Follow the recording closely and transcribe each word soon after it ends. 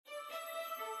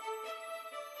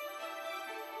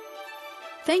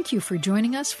Thank you for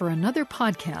joining us for another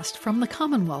podcast from the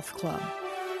Commonwealth Club.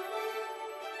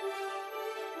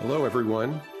 Hello,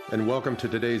 everyone, and welcome to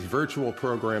today's virtual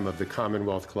program of the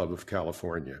Commonwealth Club of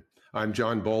California. I'm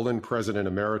John Boland, President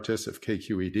Emeritus of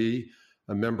KQED,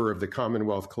 a member of the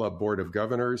Commonwealth Club Board of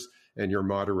Governors, and your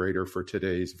moderator for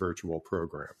today's virtual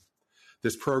program.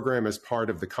 This program is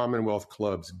part of the Commonwealth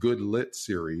Club's Good Lit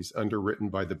series, underwritten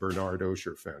by the Bernard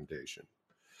Osher Foundation.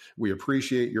 We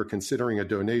appreciate your considering a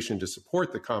donation to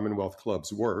support the Commonwealth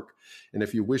Club's work, and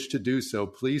if you wish to do so,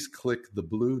 please click the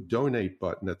blue donate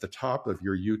button at the top of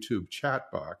your YouTube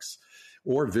chat box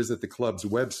or visit the club's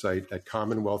website at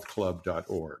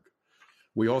commonwealthclub.org.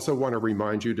 We also want to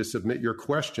remind you to submit your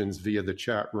questions via the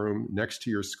chat room next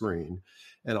to your screen,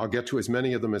 and I'll get to as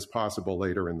many of them as possible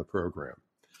later in the program.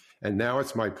 And now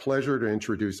it's my pleasure to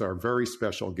introduce our very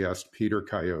special guest, Peter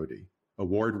Coyote,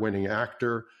 award-winning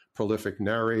actor, prolific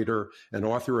narrator, and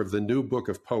author of the new book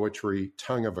of poetry,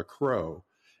 Tongue of a Crow,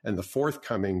 and the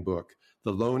forthcoming book,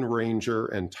 The Lone Ranger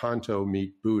and Tonto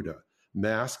Meet Buddha,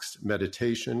 Masks,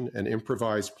 Meditation, and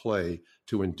Improvised Play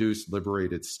to Induce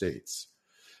Liberated States.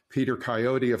 Peter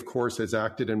Coyote, of course, has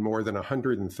acted in more than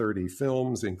 130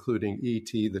 films, including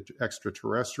E.T. the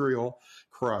Extraterrestrial,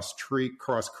 Cross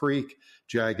Creek,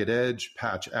 Jagged Edge,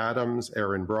 Patch Adams,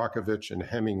 Erin Brockovich, and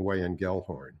Hemingway and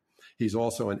Gellhorn. He's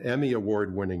also an Emmy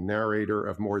Award-winning narrator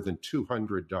of more than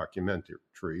 200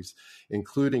 documentaries,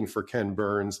 including for Ken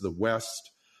Burns, The West,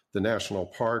 the National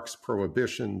Parks,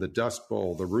 Prohibition, the Dust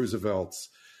Bowl, the Roosevelts,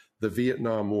 the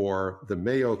Vietnam War, the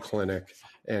Mayo Clinic,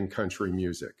 and country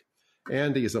music.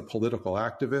 And he is a political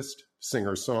activist,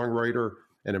 singer-songwriter,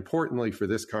 and importantly for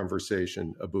this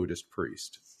conversation, a Buddhist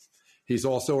priest. He's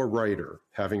also a writer,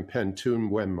 having penned two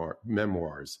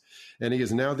memoirs, and he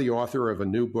is now the author of a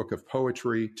new book of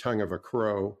poetry, Tongue of a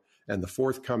Crow, and the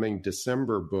forthcoming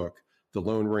December book, The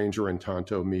Lone Ranger and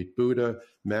Tonto Meet Buddha,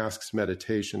 Masks,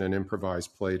 Meditation, and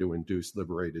Improvised Play to Induce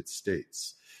Liberated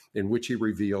States, in which he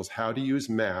reveals how to use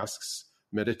masks,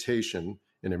 meditation,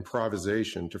 and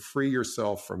improvisation to free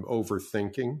yourself from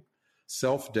overthinking,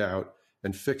 self-doubt,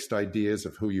 and fixed ideas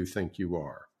of who you think you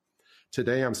are.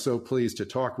 Today, I'm so pleased to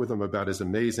talk with him about his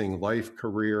amazing life,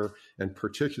 career, and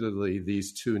particularly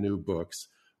these two new books.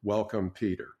 Welcome,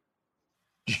 Peter.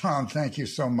 John, thank you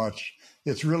so much.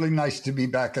 It's really nice to be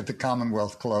back at the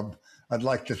Commonwealth Club. I'd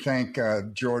like to thank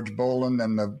George Boland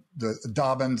and the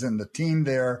Dobbins and the team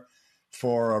there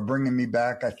for bringing me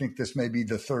back. I think this may be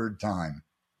the third time.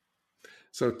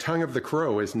 So Tongue of the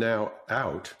Crow is now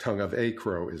out. Tongue of a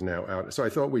Crow is now out. So I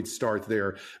thought we'd start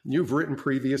there. You've written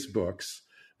previous books,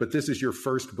 but this is your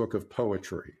first book of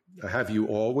poetry. Have you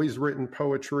always written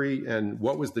poetry? And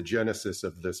what was the genesis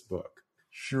of this book?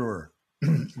 Sure.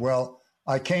 Well,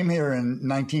 I came here in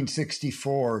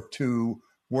 1964 to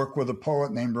work with a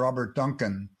poet named Robert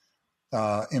Duncan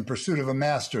in pursuit of a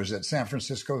master's at San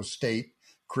Francisco State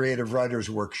Creative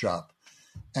Writers Workshop.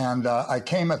 And I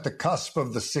came at the cusp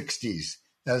of the 60s,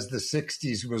 as the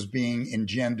 60s was being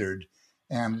engendered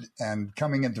and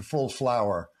coming into full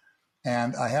flower.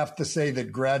 And I have to say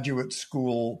that graduate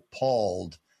school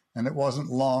palled. And it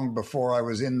wasn't long before I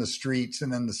was in the streets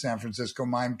and in the San Francisco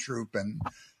Mime Troupe and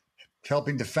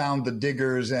helping to found the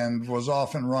Diggers, and was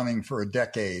off and running for a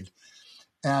decade.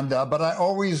 And but I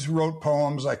always wrote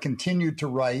poems. I continued to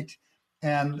write.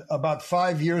 And about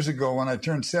 5 years ago, when I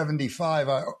turned 75,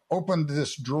 I opened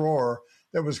this drawer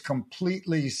that was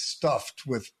completely stuffed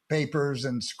with papers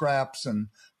and scraps and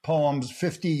poems,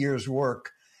 50 years'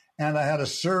 work. And I had a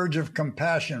surge of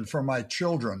compassion for my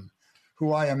children,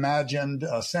 who I imagined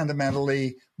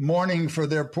sentimentally mourning for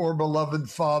their poor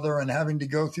beloved father and having to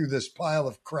go through this pile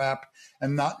of crap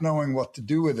and not knowing what to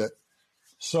do with it.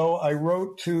 So I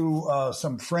wrote to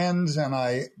some friends and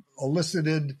I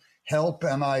elicited help,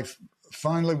 and I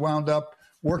finally wound up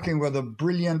working with a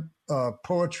brilliant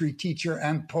poetry teacher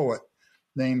and poet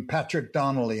named Patrick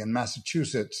Donnelly in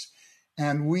Massachusetts.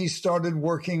 And we started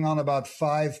working on about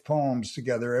 5 poems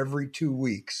together every 2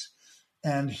 weeks.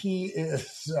 And he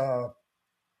is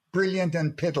brilliant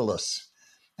and pitiless.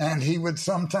 And he would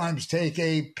sometimes take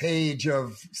a page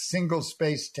of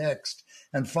single-spaced text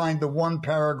and find the one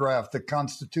paragraph that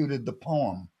constituted the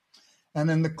poem. And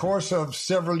in the course of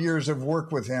several years of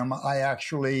work with him, I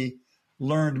actually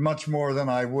learned much more than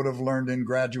I would have learned in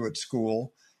graduate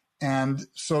school. And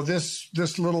so this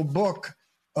little book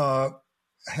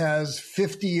covers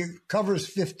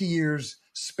 50 years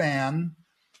span,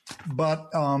 but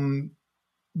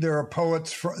there are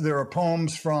poems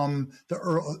from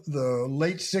the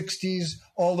late 60s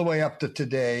all the way up to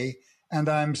today, and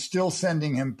I'm still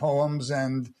sending him poems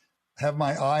and have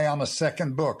my eye on a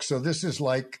second book. So this is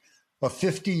like a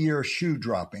 50-year shoe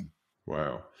dropping.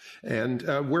 Wow. And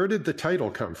where did the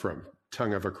title come from,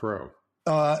 Tongue of a Crow?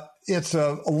 It's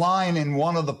a line in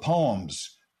one of the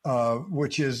poems,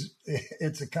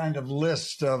 it's a kind of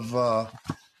list of,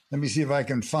 let me see if I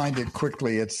can find it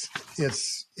quickly. It's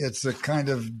a kind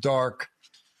of dark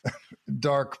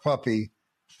puppy,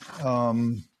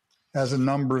 as a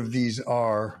number of these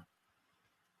are.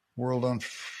 World on...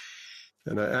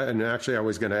 And actually, I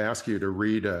was going to ask you to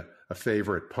read a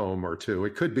favorite poem or two.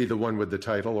 It could be the one with the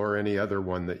title or any other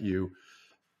one that you...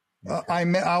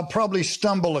 I'll probably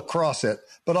stumble across it,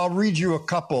 but I'll read you a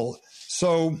couple.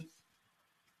 So,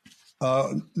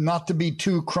 not to be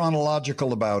too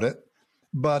chronological about it,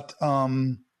 but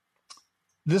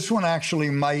this one actually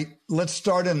might. Let's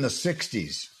start in the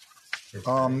 60s. In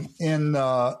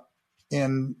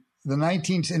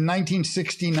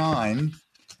 1969,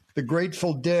 the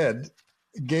Grateful Dead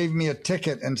gave me a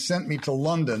ticket and sent me to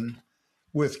London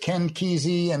with Ken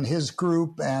Kesey and his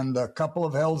group and a couple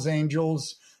of Hells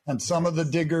Angels and some of the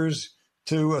Diggers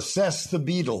to assess the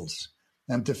Beatles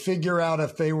and to figure out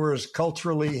if they were as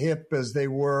culturally hip as they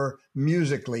were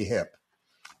musically hip.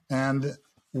 And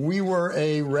we were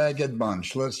a ragged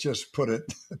bunch. Let's just put it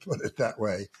that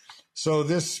way. So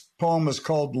this poem is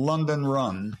called London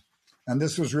Run, and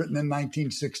this was written in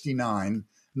 1969.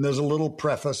 And there's a little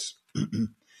preface.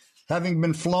 Having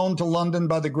been flown to London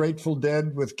by the Grateful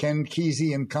Dead with Ken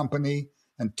Kesey and company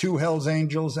and two Hells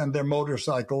Angels and their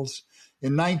motorcycles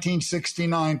in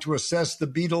 1969 to assess the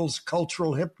Beatles'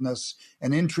 cultural hipness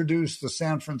and introduce the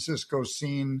San Francisco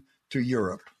scene to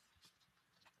Europe.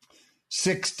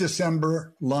 6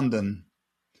 December, London.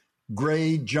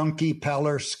 Gray, junky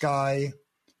pallor sky,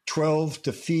 12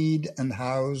 to feed and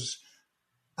house.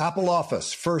 Apple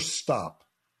office, first stop.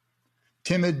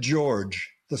 Timid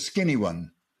George, the skinny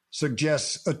one,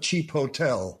 suggests a cheap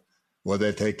hotel where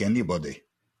they take anybody.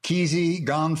 Kesey,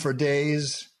 gone for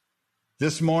days.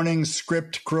 This morning's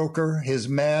script croaker, his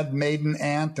mad maiden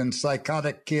aunt and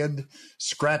psychotic kid,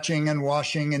 scratching and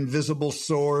washing invisible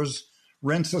sores,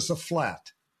 rents us a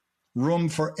flat. Room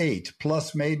for 8,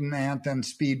 plus maiden aunt and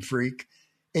speed freak,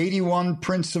 81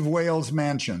 Prince of Wales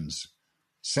mansions,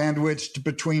 sandwiched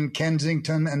between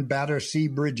Kensington and Battersea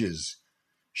bridges,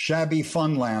 shabby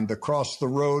funland across the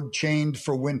road chained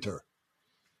for winter,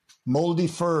 moldy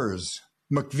furs,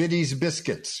 McVitie's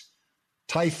biscuits,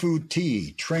 Typhoon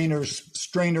tea,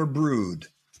 strainer brewed,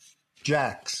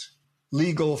 Jack's,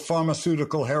 legal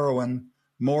pharmaceutical heroin,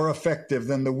 more effective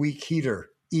than the weak heater,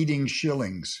 eating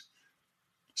shillings.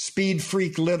 Speed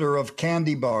freak litter of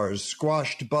candy bars,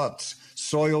 squashed butts,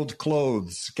 soiled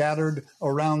clothes, scattered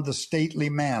around the stately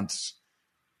manse.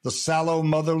 The sallow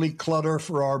motherly clutter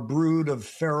for our brood of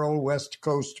feral West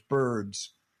Coast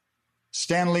birds.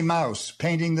 Stanley Mouse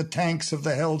painting the tanks of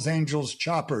the Hells Angels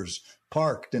choppers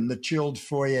parked in the chilled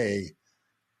foyer.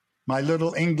 My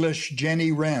little English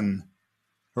Jenny Wren,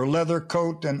 her leather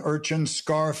coat and urchin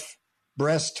scarf,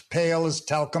 breast pale as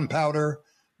talcum powder,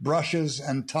 brushes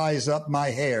and ties up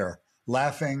my hair,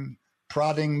 laughing,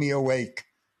 prodding me awake.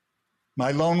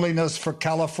 My loneliness for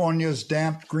California's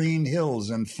damp green hills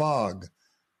and fog.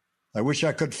 I wish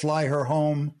I could fly her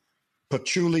home.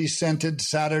 Patchouli-scented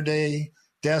Saturday,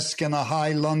 desk in a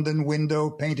high London window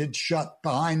painted shut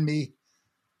behind me.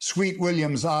 Sweet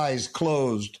William's eyes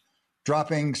closed,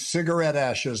 dropping cigarette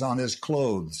ashes on his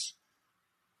clothes.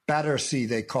 Battersea,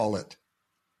 they call it.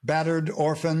 Battered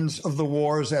orphans of the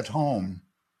wars at home.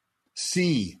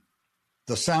 Sea,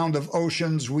 the sound of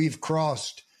oceans we've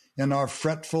crossed in our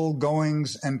fretful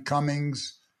goings and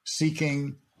comings,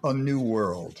 seeking a new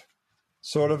world.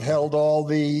 Sort of held all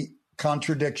the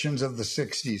contradictions of the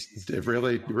 60s. It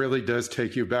really does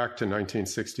take you back to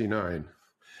 1969.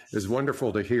 It's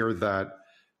wonderful to hear that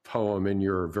poem in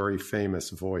your very famous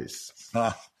voice.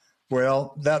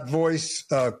 Well, that voice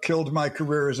killed my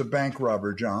career as a bank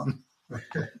robber, John.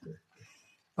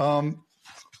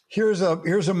 Here's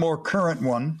a more current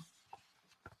one.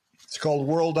 It's called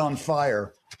World on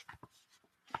Fire.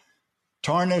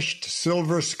 Tarnished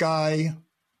silver sky,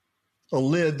 a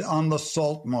lid on the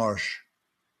salt marsh.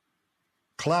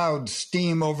 Clouds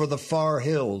steam over the far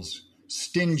hills,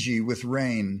 stingy with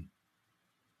rain.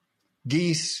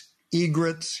 Geese,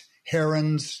 egrets,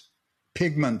 herons,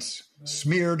 pigments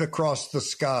smeared across the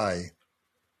sky.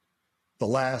 The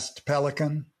last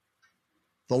pelican,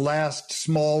 the last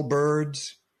small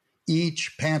birds,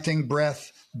 each panting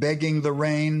breath, begging the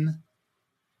rain.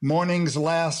 Morning's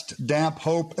last damp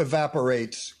hope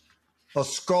evaporates. A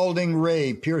scalding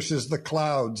ray pierces the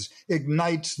clouds,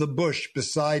 ignites the bush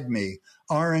beside me,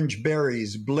 orange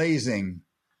berries blazing,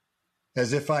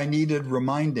 as if I needed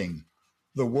reminding.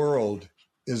 The world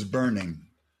is burning.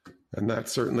 And that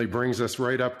certainly brings us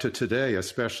right up to today,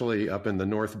 especially up in the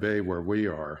North Bay where we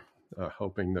are,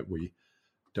 hoping that we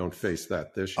don't face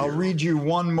that this year. I'll read you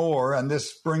one more, and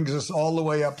this brings us all the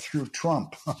way up through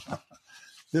Trump.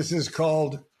 This is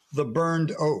called The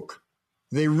Burned Oak.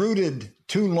 They rooted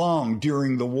too long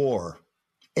during the war,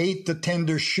 ate the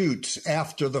tender shoots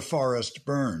after the forest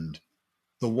burned,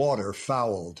 the water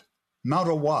fouled. Mount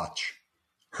a watch,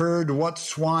 herd what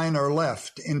swine are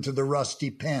left into the rusty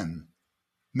pen,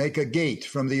 make a gate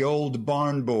from the old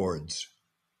barn boards.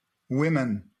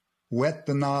 Women whet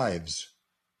the knives.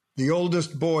 The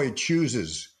oldest boy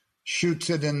chooses, shoots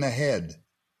it in the head.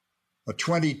 A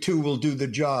 22 will do the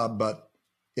job, but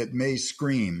it may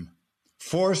scream.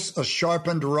 Force a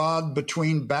sharpened rod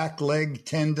between back leg,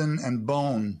 tendon, and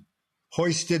bone.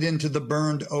 Hoist it into the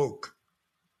burned oak.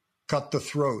 Cut the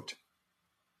throat.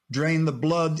 Drain the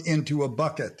blood into a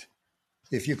bucket,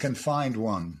 if you can find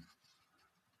one.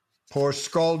 Pour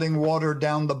scalding water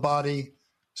down the body.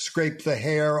 Scrape the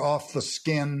hair off the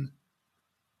skin.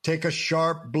 Take a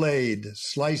sharp blade,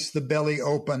 slice the belly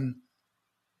open,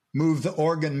 move the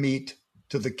organ meat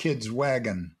to the kid's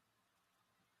wagon.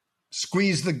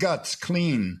 Squeeze the guts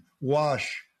clean,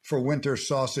 wash for winter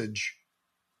sausage.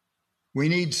 We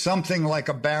need something like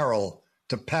a barrel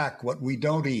to pack what we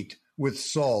don't eat with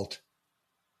salt,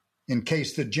 in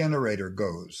case the generator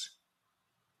goes,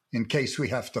 in case we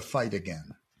have to fight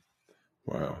again.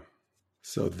 Wow.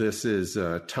 So this is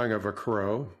Tongue of a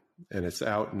Crow, and it's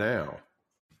out now.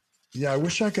 Yeah, I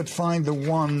wish I could find the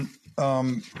one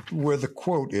where the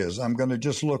quote is. I'm going to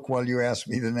just look while you ask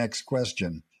me the next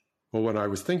question. Well, what I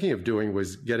was thinking of doing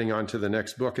was getting on to the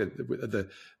next book.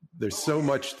 There's so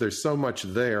much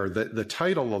there. The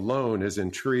title alone is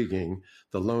intriguing.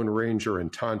 The Lone Ranger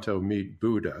and Tonto Meet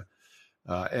Buddha.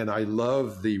 And I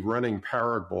love the running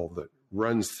parable that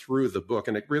runs through the book,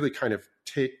 and it really kind of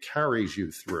carries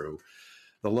you through.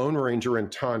 The Lone Ranger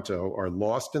and Tonto are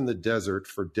lost in the desert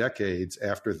for decades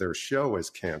after their show is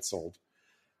canceled,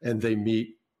 and they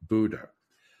meet Buddha.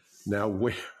 Now,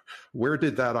 where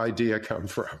did that idea come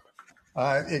from?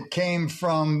 It came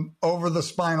from over the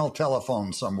spinal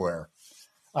telephone somewhere.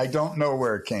 I don't know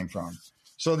where it came from.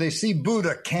 So they see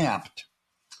Buddha camped,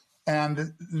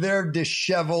 and they're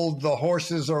disheveled. The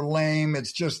horses are lame.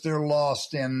 It's just they're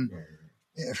lost in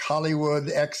Hollywood,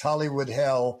 ex-Hollywood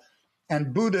hell.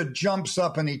 And Buddha jumps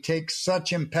up and he takes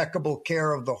such impeccable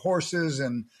care of the horses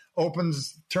and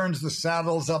turns the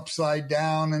saddles upside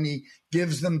down, and he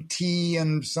gives them tea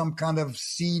and some kind of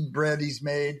seed bread he's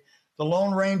made. The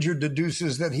Lone Ranger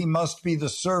deduces that he must be the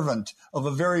servant of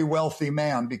a very wealthy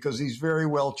man because he's very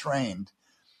well trained.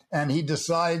 And he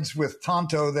decides with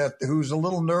Tonto, who's a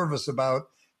little nervous about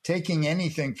taking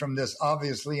anything from this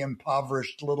obviously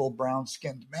impoverished little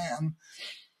brown-skinned man,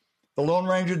 the Lone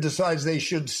Ranger decides they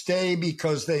should stay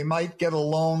because they might get a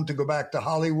loan to go back to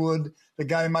Hollywood. The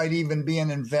guy might even be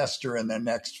an investor in their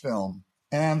next film.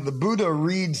 And the Buddha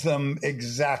reads them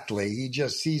exactly. He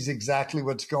just sees exactly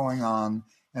what's going on.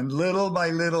 And little by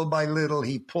little by little,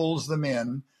 he pulls them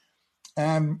in.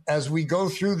 And as we go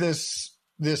through this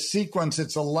sequence,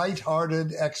 it's a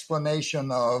lighthearted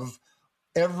explanation of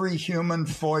every human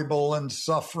foible and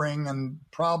suffering and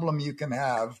problem you can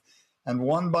have. And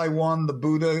one by one, the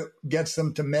Buddha gets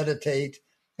them to meditate,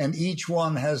 and each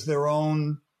one has their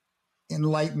own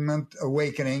enlightenment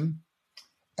awakening.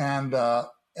 And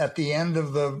at the end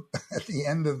of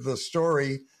the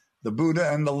story, the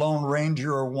Buddha and the Lone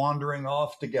Ranger are wandering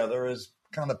off together as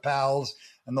kind of pals.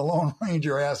 And the Lone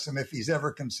Ranger asks him if he's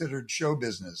ever considered show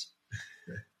business.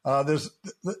 There's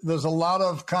a lot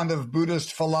of kind of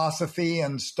Buddhist philosophy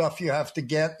and stuff you have to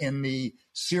get in the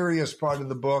serious part of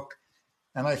the book.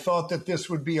 And I thought that this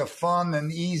would be a fun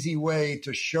and easy way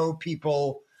to show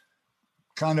people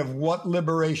kind of what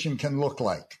liberation can look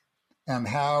like and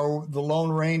how the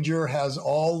Lone Ranger has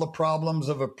all the problems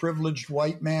of a privileged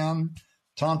white man.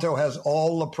 Tonto has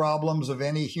all the problems of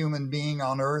any human being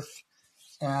on earth,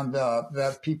 and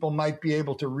that people might be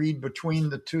able to read between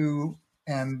the two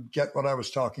and get what I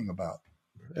was talking about.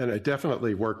 And it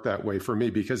definitely worked that way for me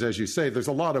because, as you say, there's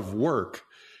a lot of work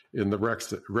in the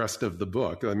rest of the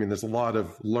book. I mean, there's a lot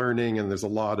of learning and there's a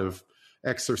lot of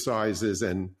exercises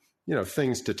and,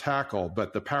 things to tackle.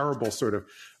 But the parable sort of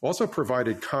also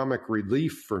provided comic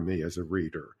relief for me as a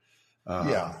reader.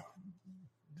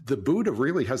 The Buddha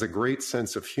really has a great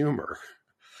sense of humor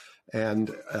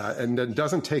and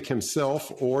doesn't take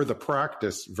himself or the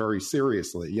practice very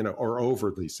seriously, or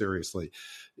overly seriously.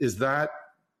 Is that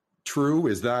true?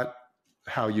 Is that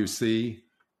how you see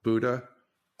Buddha?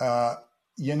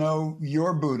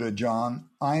 You're Buddha, John.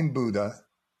 I'm Buddha.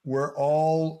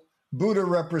 Buddha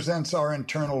represents our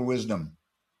internal wisdom.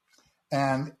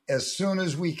 And as soon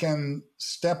as we can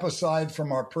step aside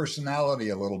from our personality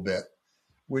a little bit,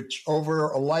 which over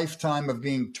a lifetime of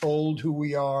being told who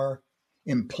we are,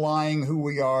 implying who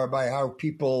we are by how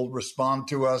people respond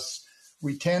to us,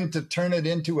 we tend to turn it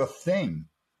into a thing,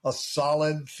 a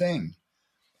solid thing.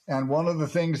 And one of the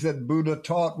things that Buddha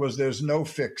taught was there's no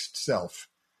fixed self,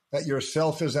 that your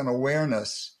self is an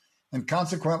awareness. And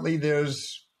consequently,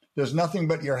 there's nothing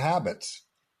but your habits.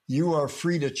 You are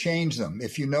free to change them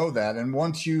if you know that. And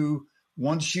once you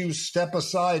step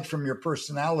aside from your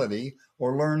personality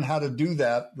or learn how to do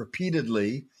that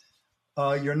repeatedly,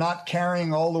 you're not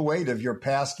carrying all the weight of your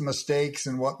past mistakes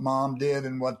and what mom did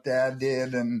and what dad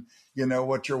did and,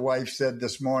 what your wife said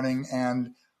this morning. And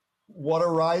what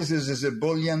arises is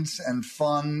ebullience and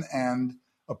fun and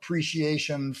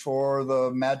appreciation for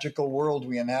the magical world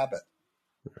we inhabit.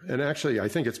 And actually, I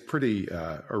think it's pretty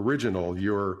original,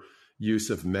 your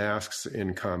use of masks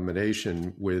in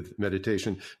combination with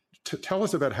meditation. Tell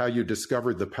us about how you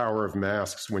discovered the power of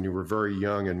masks when you were very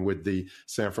young and with the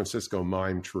San Francisco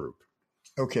Mime Troupe.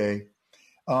 Okay.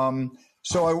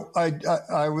 So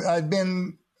I'd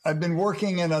been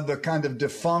working in the kind of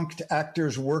defunct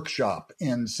actors workshop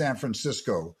in San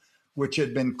Francisco, which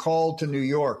had been called to New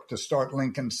York to start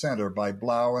Lincoln Center by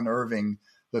Blau and Irving,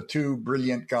 the two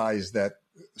brilliant guys that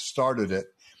started it.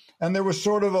 And there was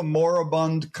sort of a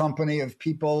moribund company of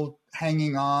people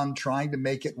hanging on, trying to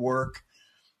make it work.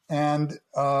 And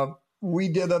we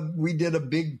did a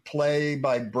big play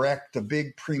by Brecht, a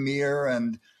big premiere,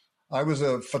 and I was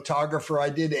a photographer.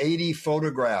 I did 80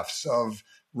 photographs of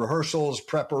rehearsals,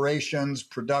 preparations,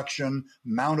 production,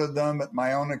 mounted them at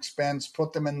my own expense,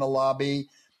 put them in the lobby,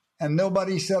 and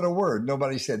nobody said a word.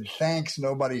 Nobody said thanks.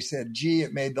 Nobody said, gee,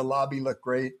 it made the lobby look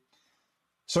great.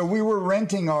 So we were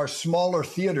renting our smaller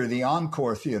theater, the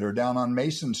Encore Theater down on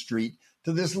Mason Street,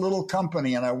 to this little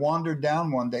company. And I wandered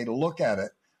down one day to look at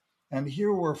it. And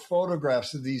here were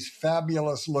photographs of these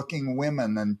fabulous looking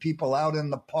women and people out in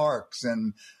the parks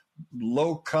and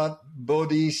low-cut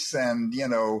bodhis and,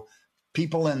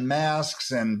 people in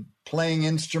masks and playing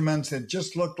instruments. It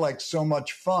just looked like so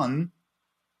much fun.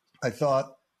 I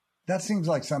thought, that seems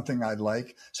like something I'd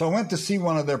like. So I went to see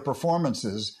one of their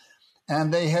performances,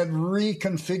 and they had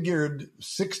reconfigured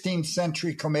 16th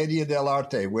century Commedia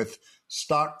dell'arte with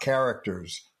stock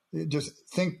characters. Just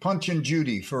think Punch and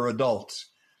Judy for adults.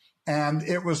 And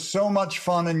it was so much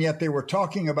fun, and yet they were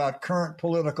talking about current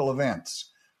political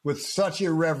events with such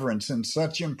irreverence and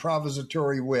such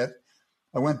improvisatory wit.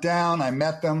 I went down, I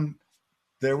met them.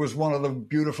 There was one of the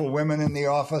beautiful women in the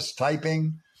office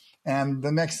typing. And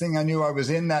the next thing I knew, I was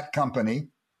in that company.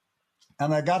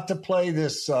 And I got to play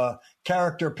this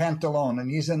character, Pantalone,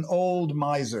 and he's an old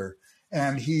miser.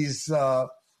 And he's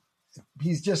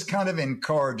just kind of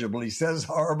incorrigible. He says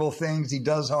horrible things. He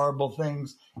does horrible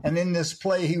things. And in this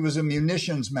play, he was a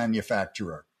munitions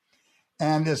manufacturer.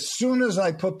 And as soon as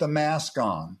I put the mask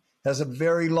on, has a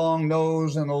very long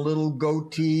nose and a little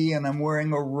goatee, and I'm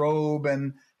wearing a robe,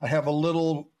 and I have a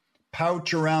little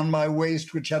pouch around my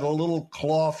waist, which had a little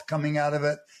cloth coming out of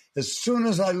it. As soon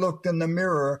as I looked in the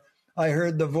mirror, I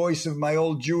heard the voice of my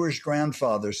old Jewish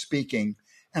grandfather speaking,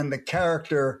 and the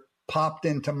character popped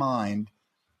into mind.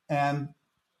 And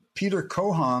Peter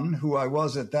Cohan, who I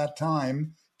was at that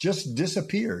time, just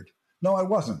disappeared. No, I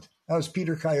wasn't. I was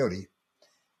Peter Coyote.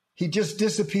 He just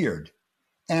disappeared.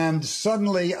 And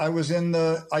suddenly I was in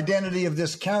the identity of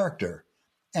this character,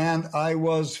 and I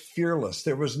was fearless.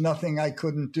 There was nothing I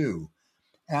couldn't do.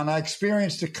 And I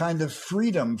experienced a kind of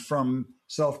freedom from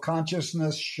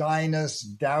self-consciousness, shyness,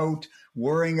 doubt,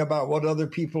 worrying about what other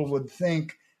people would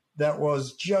think that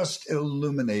was just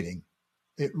illuminating.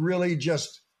 It really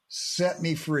just set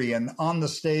me free. And on the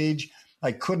stage,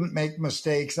 I couldn't make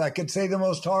mistakes. I could say the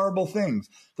most horrible things.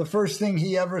 The first thing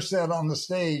he ever said on the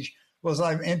stage was,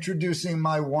 I'm introducing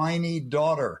my whiny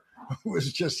daughter, who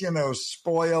was just,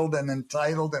 spoiled and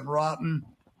entitled and rotten.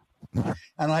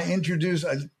 And I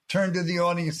turned to the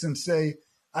audience and say,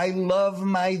 I love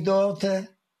my daughter.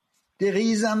 The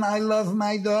reason I love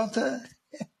my daughter,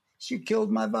 she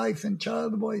killed my wife in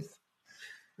childbirth.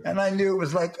 And I knew it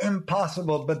was like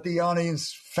impossible, but the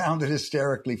audience found it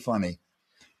hysterically funny.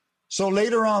 So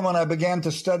later on, when I began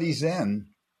to study Zen,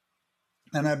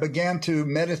 and I began to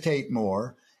meditate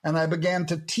more, and I began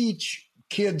to teach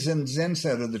kids in Zen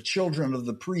Center, the children of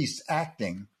the priests,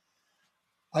 acting,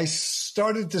 I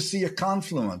started to see a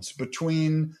confluence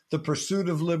between the pursuit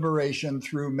of liberation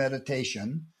through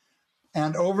meditation.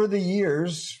 And over the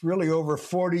years, really over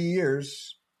 40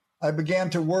 years, I began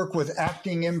to work with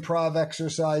acting improv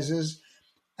exercises.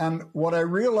 And what I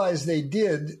realized they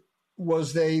did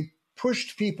was they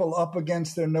pushed people up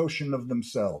against their notion of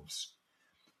themselves.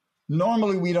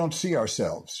 Normally, we don't see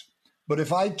ourselves. But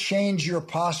if I change your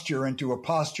posture into a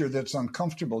posture that's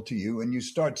uncomfortable to you and you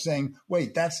start saying,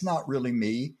 wait, that's not really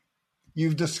me,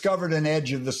 you've discovered an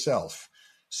edge of the self.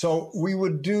 So we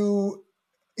would do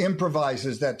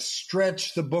improvises that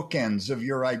stretch the bookends of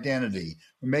your identity,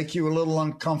 make you a little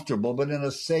uncomfortable, but in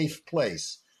a safe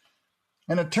place.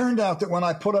 And it turned out that when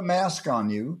I put a mask on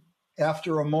you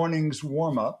after a morning's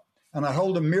warm-up and I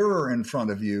hold a mirror in front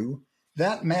of you,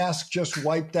 that mask just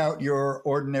wiped out your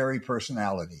ordinary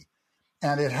personality.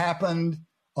 And it happened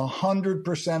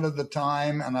 100% of the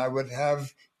time. And I would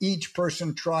have each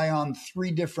person try on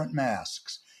 3 different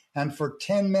masks. And for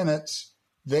 10 minutes,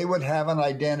 they would have an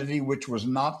identity which was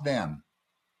not them.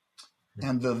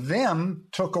 And the them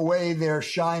took away their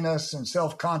shyness and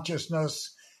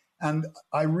self-consciousness. And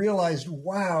I realized,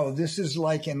 wow, this is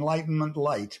like enlightenment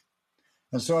light.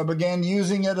 And so I began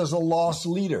using it as a lost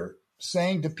leader,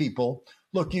 saying to people,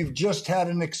 look, you've just had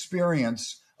an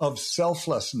experience of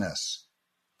selflessness,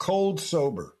 cold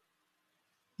sober.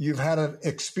 You've had an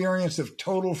experience of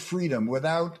total freedom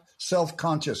without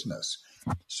self-consciousness.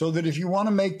 So that if you want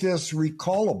to make this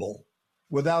recallable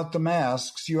without the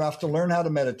masks, you have to learn how to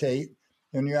meditate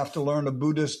and you have to learn a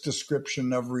Buddhist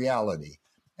description of reality.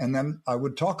 And then I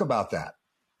would talk about that.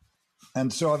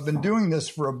 And so I've been doing this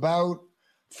for about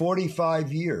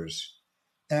 45 years.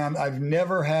 And I've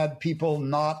never had people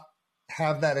not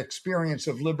have that experience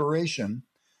of liberation.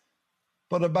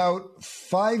 But about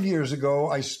 5 years ago,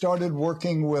 I started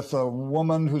working with a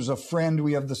woman who's a friend.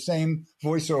 We have the same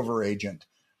voiceover agent.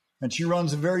 And she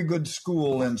runs a very good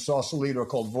school in Sausalito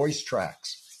called Voice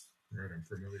Tracks. Right, I'm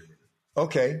familiar with it.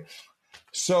 Okay.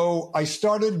 So I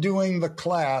started doing the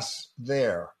class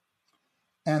there.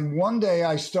 And one day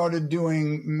I started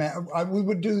doing, we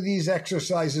would do these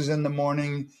exercises in the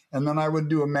morning, and then I would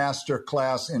do a master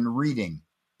class in reading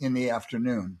in the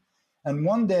afternoon. And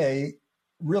one day,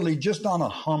 really just on a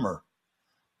Hummer,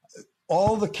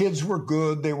 all the kids were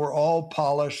good. They were all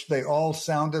polished. They all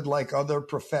sounded like other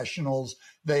professionals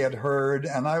they had heard.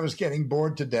 And I was getting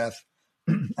bored to death.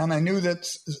 And I knew that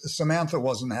Samantha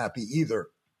wasn't happy either.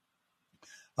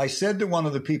 I said to one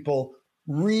of the people,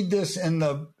 read this in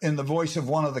the voice of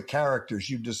one of the characters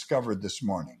you discovered this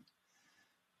morning.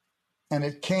 And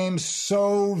it came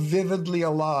so vividly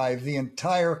alive, the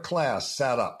entire class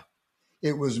sat up.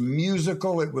 It was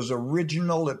musical, it was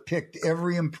original, it picked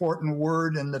every important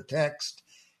word in the text.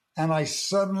 And I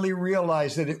suddenly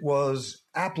realized that it was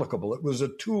applicable, it was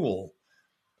a tool.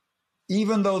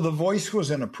 Even though the voice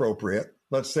was inappropriate,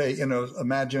 let's say,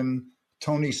 imagine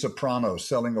Tony Soprano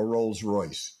selling a Rolls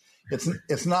Royce.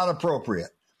 It's not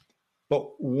appropriate.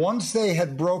 But once they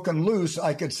had broken loose,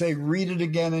 I could say, read it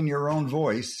again in your own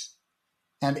voice,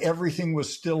 and everything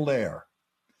was still there.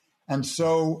 And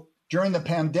so during the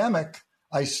pandemic,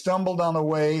 I stumbled on a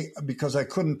way, because I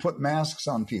couldn't put masks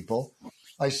on people,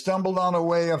 I stumbled on a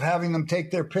way of having them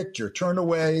take their picture, turn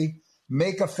away,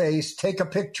 make a face, take a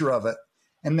picture of it,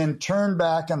 and then turn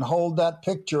back and hold that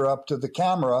picture up to the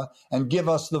camera and give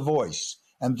us the voice.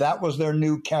 And that was their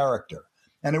new character.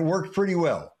 And it worked pretty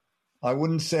well. I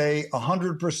wouldn't say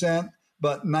 100%,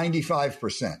 but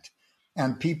 95%.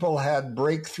 And people had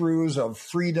breakthroughs of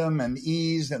freedom and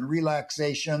ease and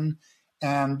relaxation.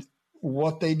 And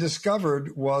what they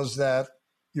discovered was that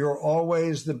you're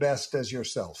always the best as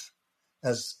yourself.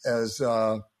 As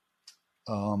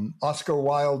Oscar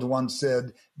Wilde once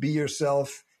said, be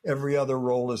yourself, every other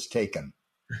role is taken.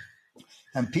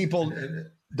 And people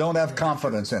don't have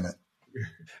confidence in it.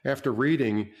 After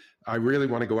reading, I really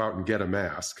want to go out and get a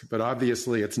mask. But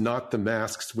obviously, it's not the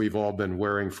masks we've all been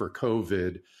wearing for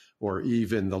COVID or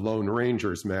even the Lone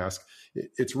Ranger's mask.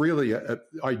 It's really,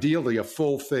 ideally, a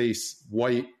full-face,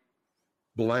 white,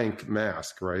 blank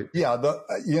mask, right? Yeah.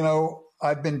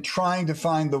 I've been trying to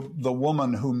find the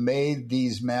woman who made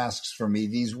these masks for me,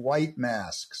 these white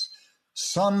masks.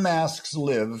 Some masks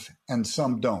live and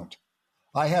some don't.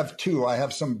 I have 2. I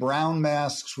have some brown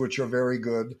masks, which are very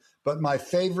good. But my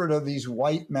favorite are these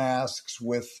white masks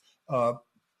with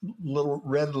little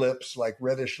red lips, like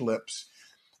reddish lips.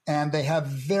 And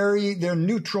they're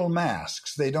neutral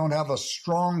masks. They don't have a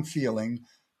strong feeling,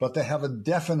 but they have a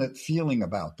definite feeling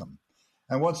about them.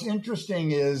 And what's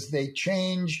interesting is they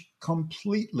change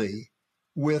completely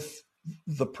with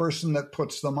the person that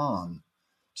puts them on.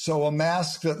 So a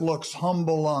mask that looks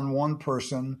humble on one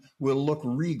person will look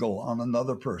regal on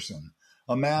another person.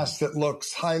 A mask that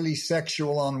looks highly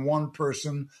sexual on one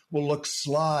person will look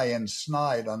sly and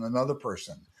snide on another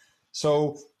person.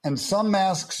 So, and some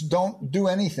masks don't do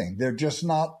anything. They're just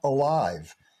not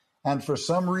alive. And for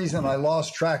some reason, I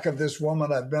lost track of this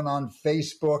woman. I've been on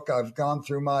Facebook. I've gone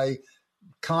through my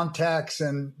contacts,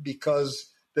 and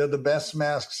because they're the best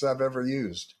masks I've ever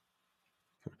used.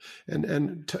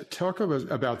 And talk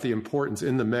about the importance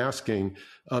in the masking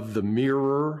of the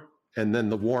mirror and then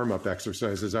the warm-up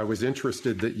exercises. I was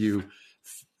interested that you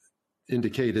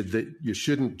indicated that you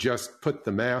shouldn't just put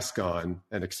the mask on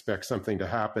and expect something to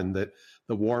happen, that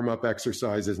the warm-up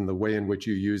exercises and the way in which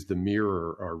you use the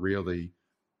mirror are really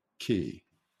key.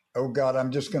 Oh, God,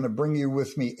 I'm just going to bring you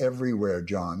with me everywhere,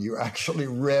 John. You actually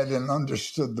read and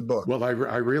understood the book. Well, I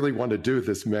really want to do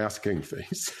this masking thing.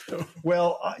 So.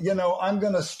 Well, I'm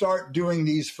going to start doing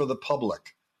these for the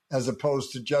public as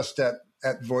opposed to just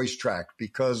at Voice Track,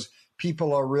 because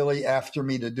people are really after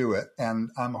me to do it. And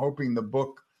I'm hoping the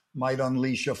book might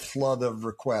unleash a flood of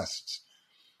requests.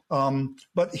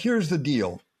 But here's the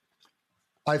deal.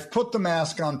 I've put the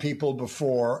mask on people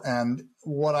before, and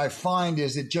what I find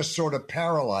is it just sort of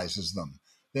paralyzes them.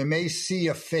 They may see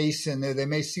a face in there, they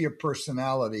may see a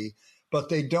personality, but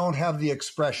they don't have the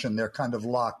expression. They're kind of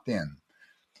locked in.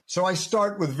 So I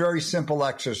start with very simple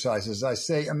exercises. I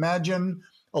say, imagine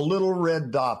a little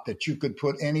red dot that you could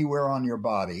put anywhere on your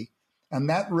body, and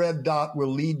that red dot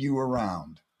will lead you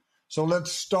around. So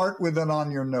let's start with it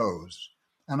on your nose.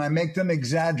 And I make them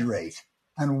exaggerate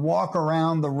and walk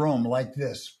around the room like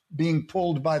this, being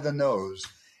pulled by the nose.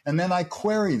 And then I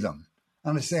query them.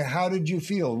 And I say, how did you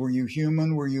feel? Were you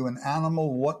human? Were you an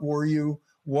animal? What were you?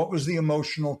 What was the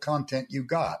emotional content you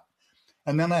got?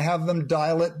 And then I have them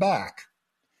dial it back.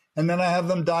 And then I have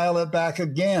them dial it back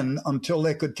again until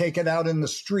they could take it out in the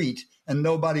street and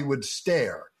nobody would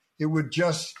stare. It would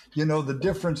just, the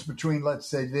difference between, let's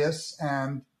say, this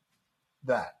and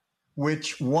that,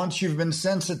 which once you've been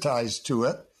sensitized to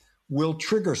it, will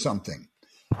trigger something.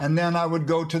 And then I would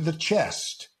go to the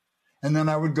chest, and then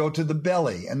I would go to the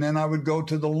belly, and then I would go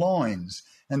to the loins.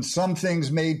 And some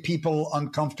things made people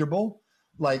uncomfortable,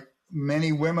 like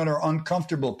many women are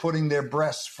uncomfortable putting their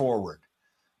breasts forward.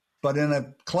 But in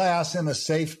a class, in a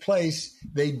safe place,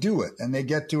 they do it, and they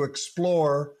get to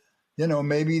explore,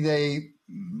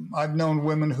 I've known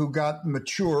women who got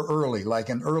mature early, like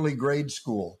in early grade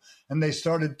school, and they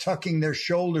started tucking their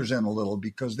shoulders in a little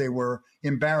because they were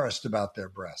embarrassed about their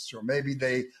breasts, or maybe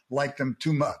they liked them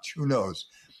too much, who knows.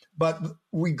 But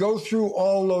we go through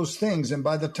all those things, and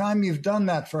by the time you've done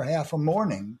that for half a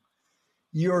morning,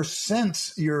 your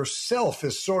self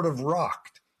is sort of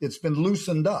rocked. It's been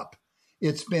loosened up.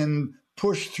 It's been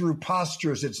pushed through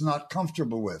postures it's not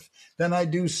comfortable with. Then I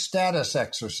do status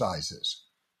exercises.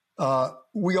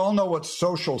 We all know what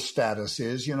social status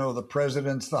is. The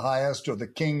president's the highest, or the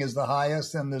king is the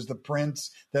highest, then there's the prince,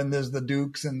 then there's the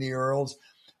dukes and the earls.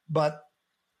 But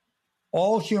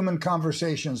all human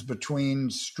conversations between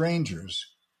strangers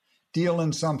deal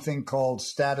in something called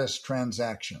status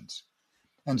transactions.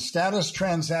 And status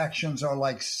transactions are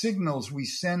like signals we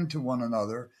send to one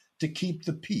another to keep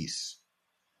the peace.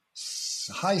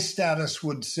 High status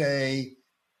would say,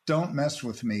 don't mess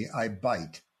with me, I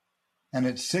bite. And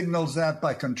it signals that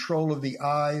by control of the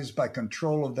eyes, by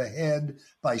control of the head,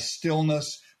 by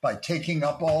stillness, by taking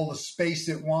up all the space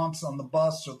it wants on the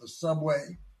bus or the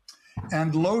subway.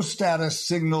 And low status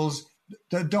signals,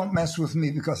 don't mess with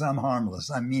me because I'm harmless,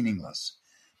 I'm meaningless.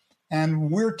 And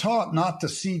we're taught not to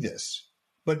see this,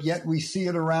 but yet we see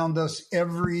it around us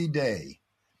every day.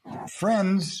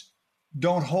 Friends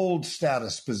don't hold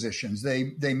status positions,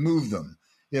 they move them.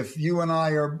 If you and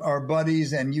I are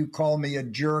buddies and you call me a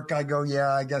jerk, I go,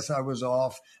 yeah, I guess I was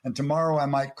off. And tomorrow I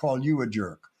might call you a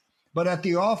jerk. But at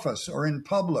the office or in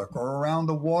public or around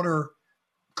the water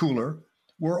cooler,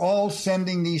 we're all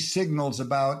sending these signals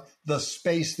about the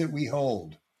space that we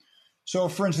hold. So,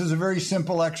 for instance, a very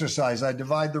simple exercise. I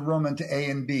divide the room into A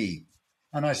and B.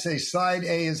 And I say side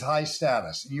A is high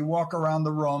status. And you walk around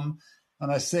the room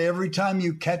and I say, every time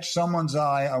you catch someone's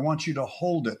eye, I want you to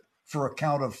hold it for a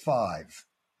count of 5.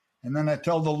 And then I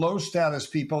tell the low status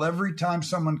people, every time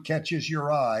someone catches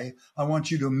your eye, I want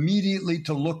you to immediately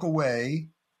to look away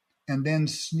and then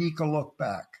sneak a look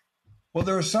back. Well,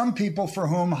 there are some people for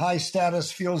whom high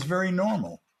status feels very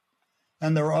normal.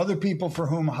 And there are other people for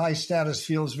whom high status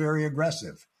feels very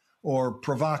aggressive or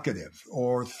provocative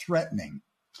or threatening.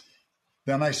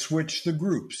 Then I switch the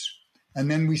groups. And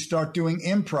then we start doing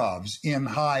improvs in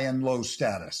high and low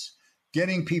status,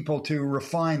 getting people to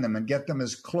refine them and get them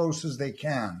as close as they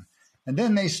can. And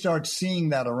then they start seeing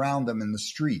that around them in the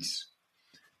streets.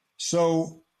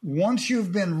 So once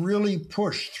you've been really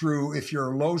pushed through, if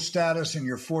you're low status and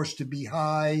you're forced to be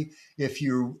high, if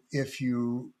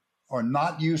you are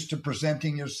not used to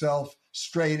presenting yourself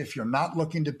straight, if you're not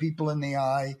looking to people in the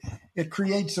eye, it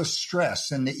creates a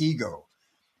stress in the ego.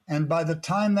 And by the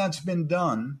time that's been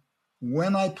done,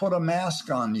 when I put a mask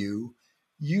on you,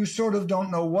 you sort of don't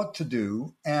know what to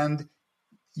do. And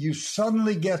you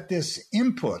suddenly get this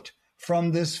input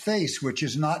from this face, which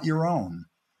is not your own.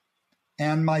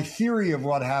 And my theory of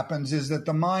what happens is that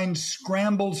the mind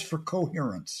scrambles for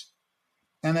coherence.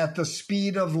 And at the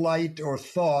speed of light or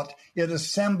thought, it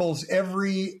assembles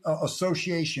every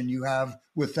association you have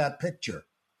with that picture.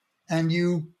 And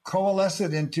you coalesce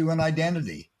it into an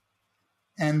identity.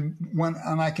 And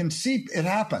I can see it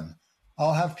happen.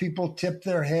 I'll have people tip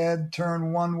their head,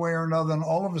 turn one way or another, and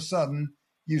all of a sudden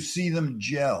you see them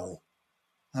gel.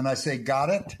 And I say, got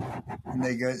it? And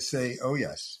they say, oh,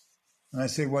 yes. And I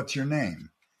say, what's your name?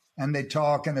 And they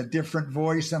talk in a different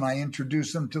voice, and I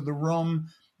introduce them to the room.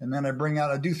 And then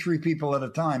I do 3 people at a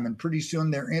time. And pretty soon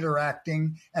they're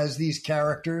interacting as these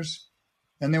characters.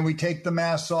 And then we take the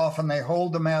masks off, and they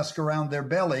hold the mask around their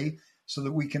belly so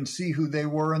that we can see who they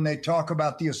were. And they talk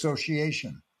about the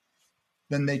association.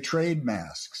 Then they trade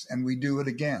masks, and we do it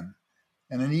again.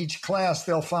 And in each class,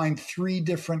 they'll find 3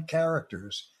 different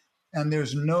characters. And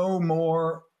there's no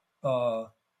more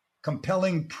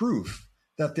compelling proof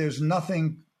that there's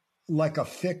nothing like a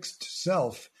fixed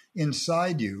self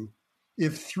inside you.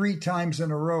 If 3 times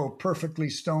in a row, perfectly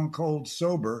stone cold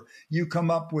sober, you come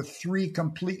up with 3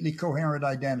 completely coherent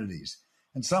identities.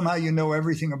 And somehow you know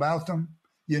everything about them.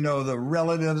 You know the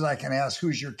relatives. I can ask,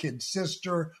 who's your kid's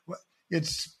sister?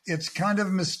 It's kind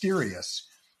of mysterious,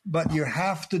 but you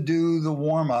have to do the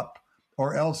warm up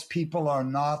or else people are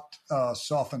not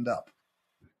softened up.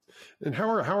 And how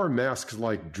are masks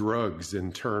like drugs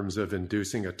in terms of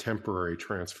inducing a temporary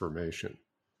transformation?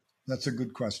 That's a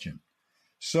good question.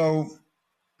 So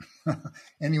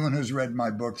anyone who's read my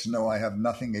books know I have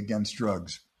nothing against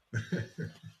drugs.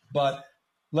 But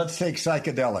let's take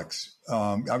psychedelics.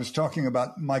 I was talking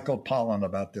about Michael Pollan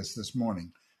about this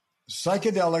morning.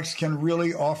 Psychedelics can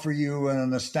really offer you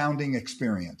an astounding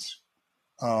experience.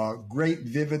 Great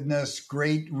vividness,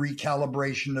 great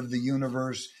recalibration of the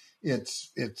universe.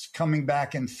 It's coming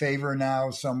back in favor now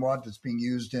somewhat. It's being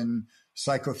used in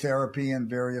psychotherapy and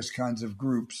various kinds of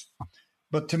groups.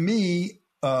 But to me,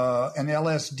 an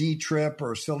LSD trip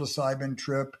or a psilocybin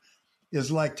trip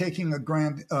is like taking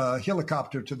a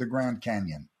helicopter to the Grand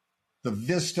Canyon. The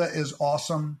vista is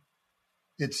awesome.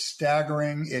 It's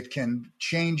staggering. It can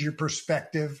change your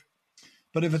perspective.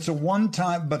 But if it's a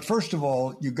one-time, but first of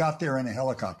all, you got there in a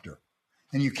helicopter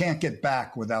and you can't get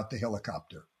back without the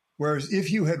helicopter. Whereas if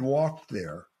you had walked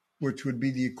there, which would be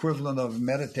the equivalent of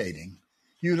meditating,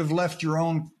 you'd have left your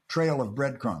own trail of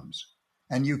breadcrumbs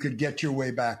and you could get your way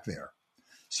back there.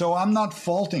 So I'm not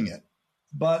faulting it,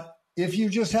 but if you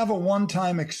just have a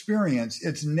one-time experience,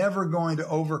 it's never going to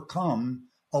overcome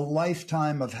a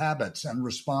lifetime of habits and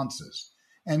responses.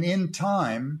 And in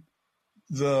time,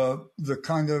 the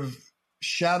kind of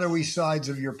shadowy sides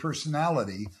of your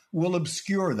personality will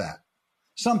obscure that.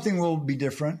 Something will be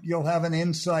different. You'll have an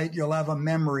insight, you'll have a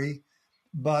memory,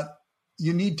 but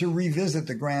you need to revisit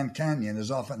the Grand Canyon as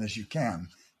often as you can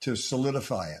to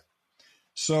solidify it.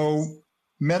 So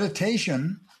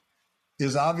meditation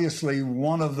is obviously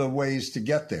one of the ways to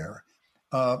get there.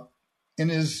 In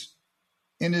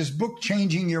his book,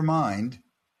 Changing Your Mind,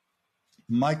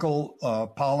 Michael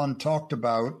Pollan talked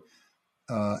about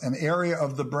an area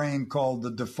of the brain called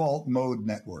the default mode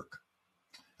network.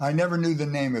 I never knew the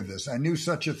name of this. I knew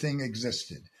such a thing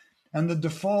existed. And the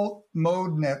default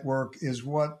mode network is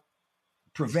what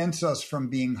prevents us from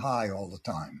being high all the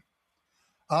time.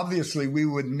 Obviously, we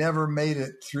would never made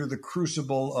it through the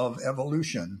crucible of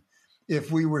evolution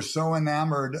if we were so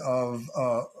enamored of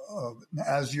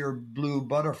azure blue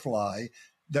butterfly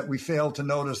that we failed to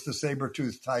notice the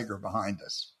saber-toothed tiger behind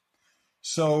us.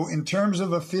 So in terms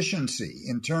of efficiency,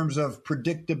 in terms of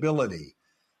predictability,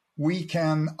 we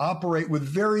can operate with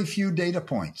very few data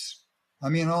points. I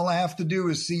mean, all I have to do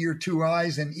is see your 2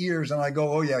 eyes and ears, and I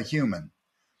go, oh yeah, human.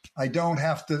 I don't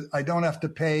have to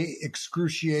pay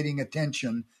excruciating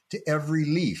attention to every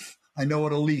leaf. I know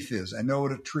what a leaf is. I know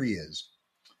what a tree is.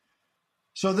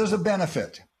 So there's a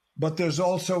benefit, but there's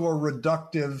also a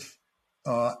reductive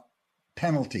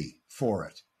penalty for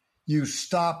it. You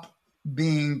stop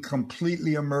being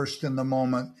completely immersed in the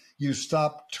moment. You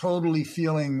stop totally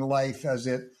feeling life as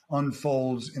it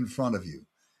unfolds in front of you.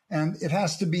 And it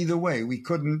has to be the way. We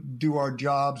couldn't do our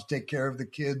jobs, take care of the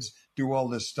kids, do all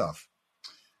this stuff.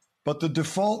 But the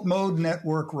default mode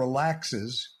network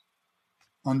relaxes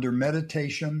under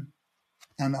meditation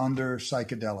and under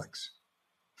psychedelics.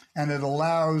 And it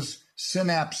allows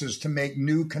synapses to make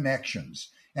new connections.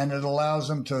 And it allows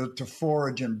them to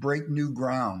forage and break new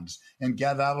grounds and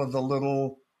get out of the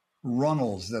little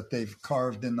runnels that they've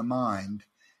carved in the mind.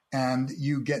 And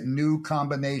you get new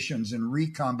combinations and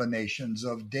recombinations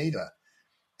of data.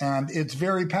 And it's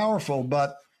very powerful,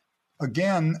 but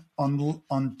again,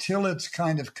 until it's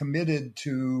kind of committed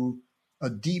to a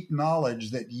deep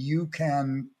knowledge that you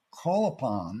can call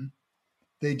upon,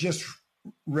 they just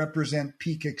represent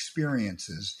peak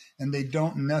experiences, and they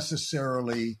don't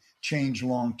necessarily change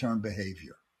long-term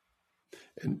behavior.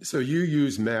 And so you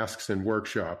use masks in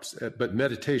workshops, but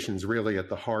meditation's really at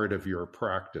the heart of your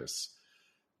practice.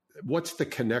 What's the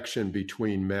connection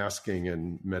between masking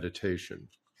and meditation?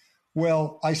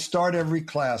 Well, I start every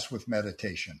class with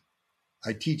meditation.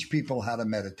 I teach people how to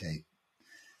meditate.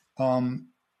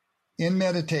 In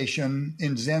meditation,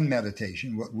 in Zen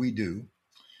meditation, what we do,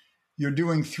 you're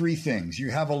doing three things. You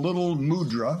have a little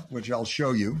mudra, which I'll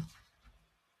show you.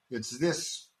 It's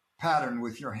this pattern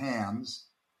with your hands.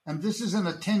 And this is an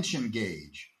attention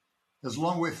gauge. As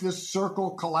long as this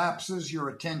circle collapses, your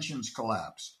attentions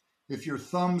collapse. If your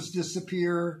thumbs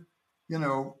disappear,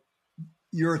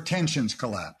 your attention's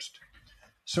collapsed.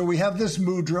 So we have this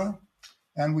mudra,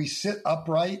 and we sit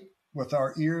upright with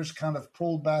our ears kind of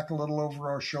pulled back a little over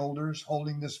our shoulders,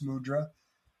 holding this mudra.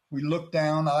 We look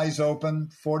down, eyes open,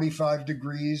 45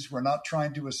 degrees. We're not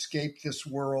trying to escape this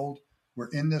world. We're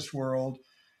in this world.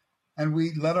 And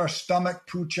we let our stomach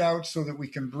pooch out so that we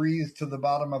can breathe to the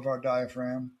bottom of our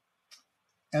diaphragm.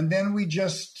 And then we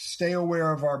just stay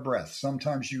aware of our breath.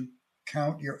 Sometimes you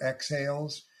count your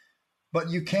exhales, but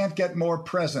you can't get more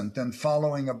present than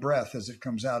following a breath as it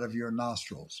comes out of your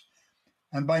nostrils.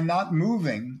 And by not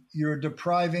moving, you're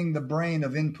depriving the brain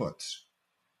of inputs.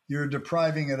 You're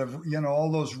depriving it of,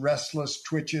 all those restless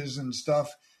twitches and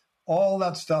stuff. All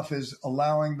that stuff is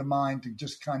allowing the mind to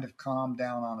just kind of calm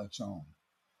down on its own.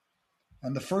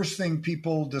 And the first thing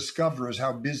people discover is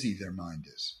how busy their mind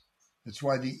is. It's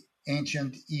why the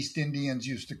ancient East Indians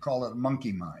used to call it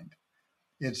monkey mind.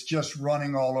 It's just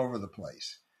running all over the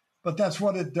place. But that's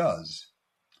what it does.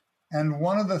 And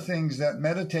one of the things that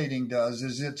meditating does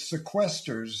is it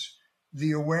sequesters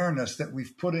the awareness that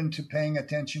we've put into paying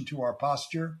attention to our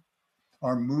posture,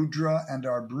 our mudra, and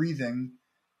our breathing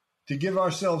to give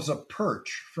ourselves a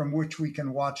perch from which we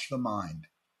can watch the mind.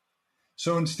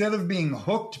 So instead of being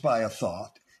hooked by a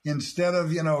thought, instead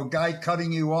of, a guy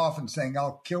cutting you off and saying,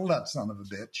 I'll kill that son of a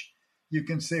bitch, you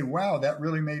can say, wow, that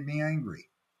really made me angry.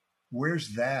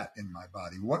 Where's that in my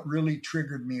body? What really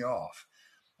triggered me off?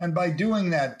 And by doing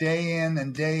that day in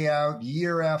and day out,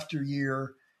 year after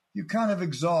year, you kind of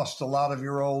exhaust a lot of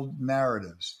your old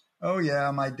narratives. Oh yeah,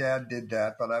 my dad did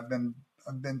that, but I've been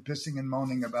pissing and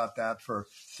moaning about that for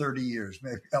 30 years.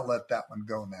 Maybe I'll let that one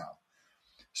go now.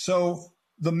 So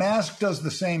the mask does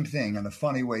the same thing in a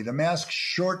funny way. The mask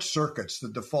short circuits the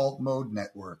default mode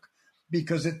network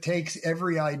because it takes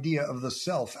every idea of the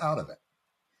self out of it.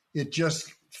 It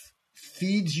just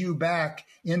feeds you back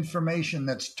information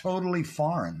that's totally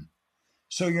foreign.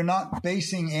 So you're not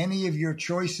basing any of your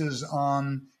choices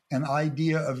on an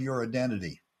idea of your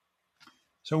identity.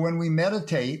 So when we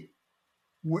meditate,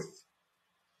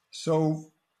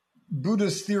 so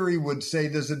Buddhist theory would say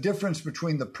there's a difference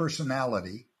between the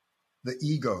personality, the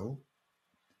ego,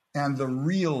 and the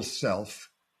real self,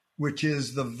 which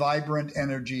is the vibrant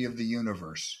energy of the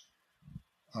universe.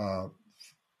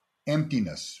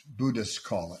 Emptiness, Buddhists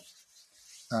call it.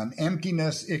 And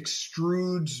emptiness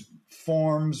extrudes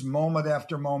forms moment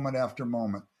after moment after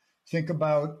moment. Think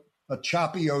about a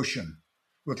choppy ocean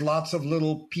with lots of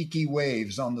little peaky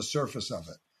waves on the surface of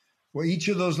it. Well, each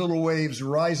of those little waves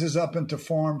rises up into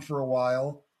form for a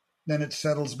while, then it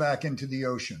settles back into the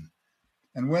ocean.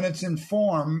 And when it's in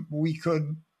form, we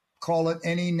could call it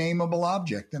any nameable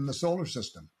object in the solar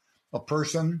system. A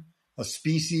person, a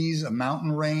species, a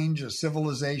mountain range, a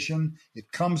civilization.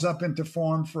 It comes up into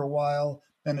form for a while,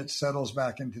 then it settles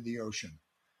back into the ocean.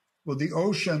 Well, the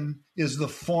ocean is the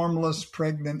formless,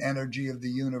 pregnant energy of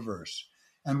the universe.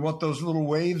 And what those little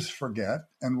waves forget,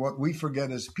 and what we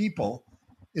forget as people,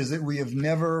 is that we have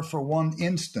never for one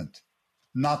instant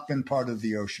not been part of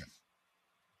the ocean.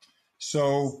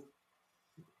 So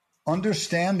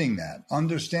understanding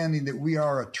that we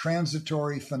are a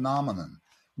transitory phenomenon,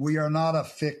 we are not a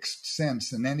fixed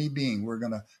sense in any being. We're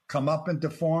going to come up into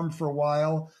form for a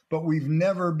while, but we've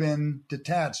never been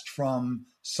detached from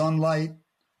sunlight,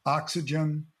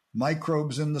 oxygen,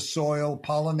 microbes in the soil,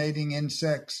 pollinating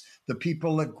insects, the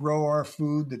people that grow our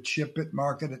food, that ship it,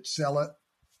 market it, sell it.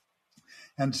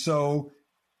 And so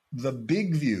the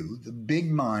big view, the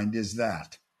big mind is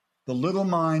that. The little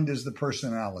mind is the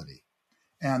personality.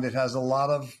 And it has a lot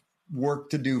of work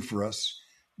to do for us,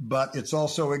 but it's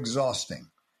also exhausting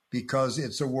because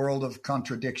it's a world of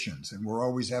contradictions and we're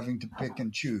always having to pick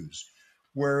and choose.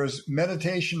 Whereas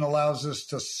meditation allows us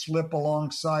to slip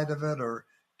alongside of it or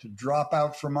to drop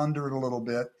out from under it a little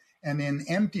bit. And in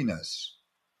emptiness,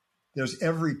 There's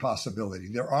every possibility.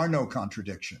 There are no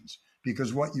contradictions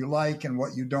because what you like and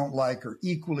what you don't like are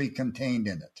equally contained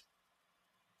in it.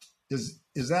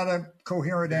 Is that a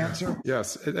coherent answer?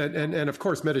 Yes. And of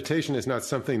course, meditation is not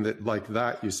something that like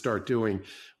that you start doing.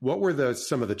 What were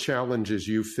some of the challenges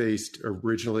you faced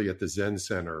originally at the Zen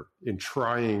Center in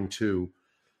trying to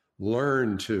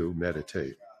learn to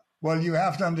meditate? Well, you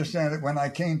have to understand that when I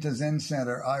came to Zen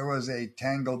Center, I was a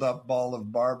tangled up ball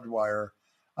of barbed wire.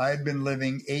 I had been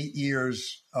living 8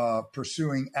 years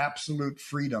pursuing absolute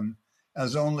freedom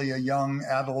as only a young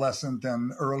adolescent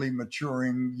and early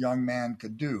maturing young man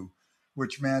could do,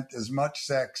 which meant as much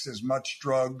sex, as much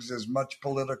drugs, as much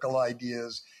political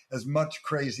ideas, as much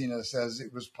craziness as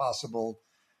it was possible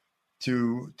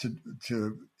to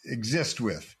exist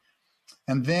with.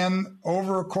 And then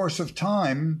over a course of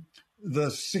time, the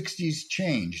 60s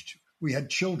changed. We had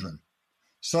children.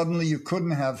 Suddenly you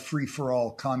couldn't have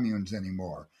free-for-all communes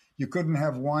anymore. You couldn't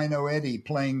have Wino Eddie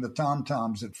playing the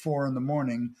tom-toms at 4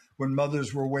 a.m. when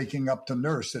mothers were waking up to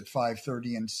nurse at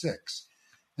 5:30 and 6.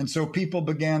 And so people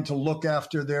began to look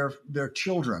after their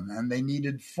children, and they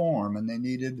needed form and they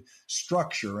needed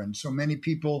structure. And so many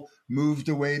people moved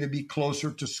away to be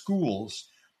closer to schools.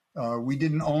 We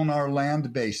didn't own our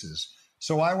land bases.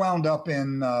 So I wound up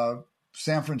in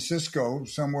San Francisco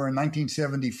somewhere in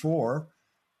 1974,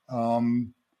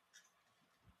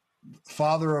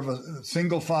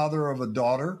 single father of a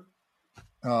daughter,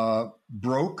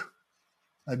 broke.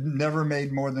 I'd never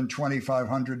made more than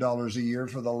 $2,500 a year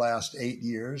for the last 8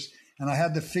 years. And I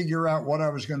had to figure out what I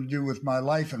was going to do with my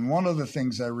life. And one of the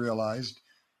things I realized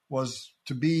was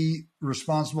to be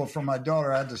responsible for my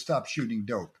daughter, I had to stop shooting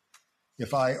dope.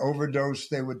 If I overdosed,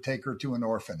 they would take her to an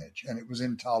orphanage, and it was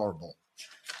intolerable.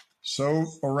 So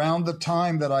around the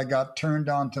time that I got turned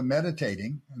on to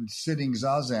meditating and sitting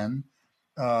Zazen,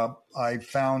 I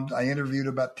interviewed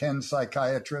about 10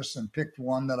 psychiatrists and picked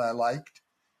one that I liked.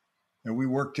 And we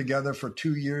worked together for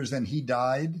 2 years, and he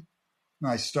died. And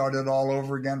I started all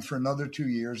over again for another 2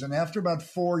 years. And after about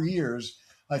 4 years,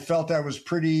 I felt I was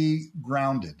pretty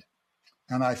grounded.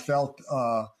 And I felt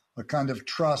a kind of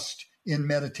trust in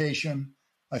meditation.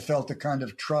 I felt a kind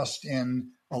of trust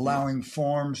in allowing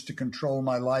forms to control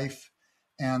my life.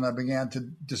 And I began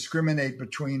to discriminate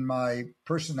between my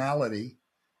personality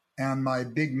and my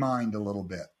big mind a little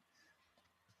bit.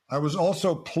 I was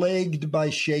also plagued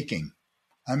by shaking.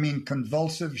 I mean,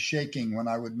 convulsive shaking when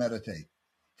I would meditate.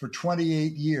 For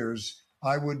 28 years,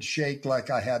 I would shake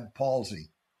like I had palsy.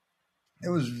 It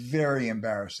was very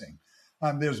embarrassing.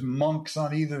 There's monks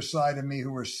on either side of me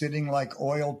who were sitting like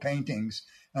oil paintings,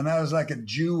 and I was like a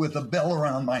Jew with a bell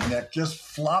around my neck, just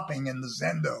flopping in the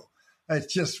zendo. It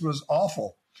just was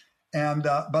awful. And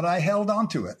but I held on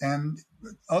to it, and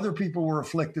other people were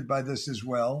afflicted by this as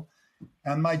well.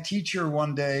 And my teacher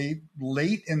one day,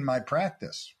 late in my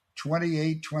practice,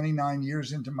 28, 29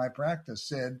 years into my practice,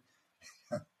 said,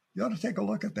 you ought to take a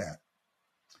look at that.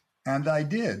 And I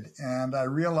did. And I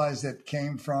realized it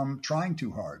came from trying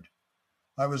too hard.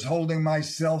 I was holding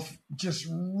myself just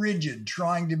rigid,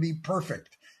 trying to be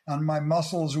perfect, and my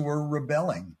muscles were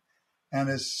rebelling. And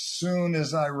as soon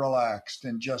as I relaxed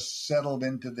and just settled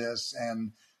into this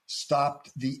and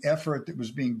stopped the effort that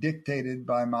was being dictated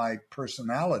by my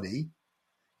personality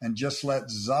and just let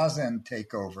Zazen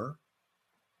take over,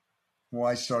 well,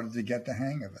 I started to get the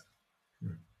hang of it.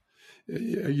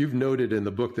 You've noted in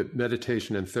the book that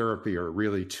meditation and therapy are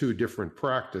really two different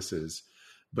practices,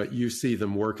 but you see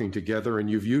them working together and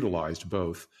you've utilized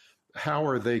both. How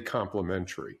are they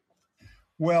complementary?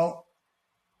 Well,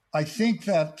 I think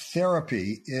that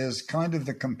therapy is kind of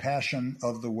the compassion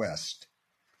of the West,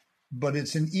 but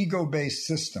it's an ego-based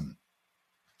system.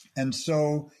 And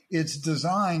so it's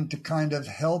designed to kind of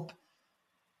help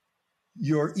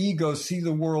your ego see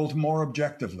the world more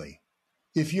objectively.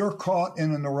 If you're caught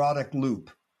in a neurotic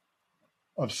loop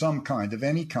of some kind, of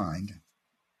any kind,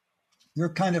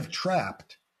 you're kind of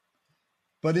trapped.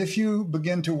 But if you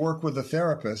begin to work with a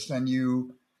therapist and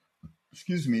you,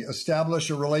 establish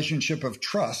a relationship of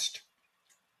trust,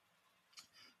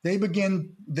 they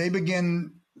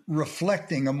begin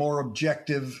reflecting a more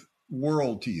objective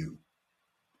world to you.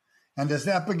 And as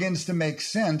that begins to make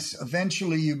sense,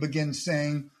 eventually you begin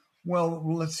saying, well,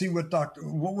 let's see what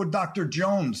would Dr.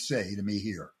 Jones say to me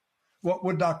here? What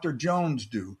would Dr. Jones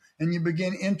do? And you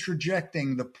begin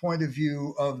interjecting the point of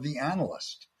view of the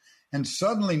analyst. And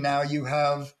suddenly now you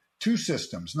have two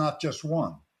systems, not just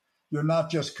one. You're not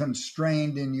just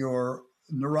constrained in your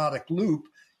neurotic loop.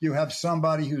 You have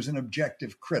somebody who's an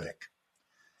objective critic.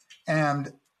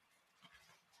 And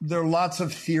there are lots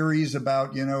of theories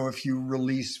about, if you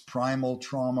release primal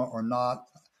trauma or not.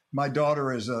 My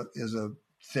daughter is a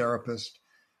therapist.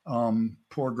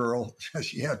 Poor girl,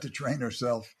 she had to train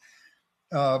herself.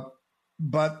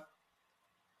 But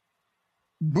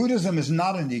Buddhism is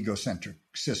not an egocentric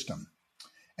system.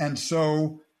 And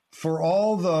so for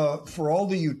all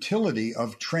the utility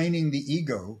of training the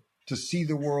ego to see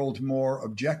the world more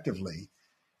objectively,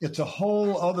 it's a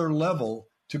whole other level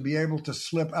to be able to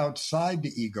slip outside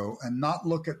the ego and not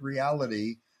look at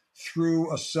reality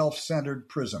through a self-centered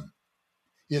prism.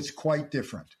 It's quite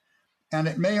different. And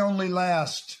it may only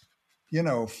last,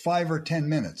 5 or 10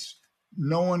 minutes.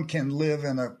 No one can live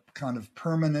in a kind of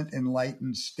permanent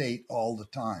enlightened state all the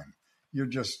time. You're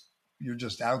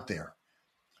just out there.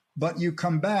 But you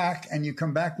come back, and you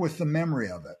come back with the memory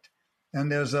of it.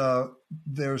 And there's a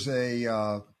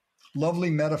lovely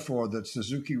metaphor that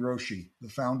Suzuki Roshi, the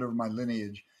founder of my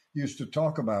lineage, used to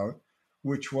talk about,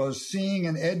 which was seeing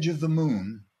an edge of the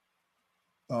moon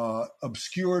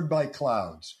obscured by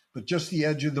clouds, but just the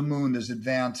edge of the moon is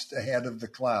advanced ahead of the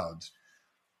clouds.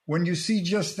 When you see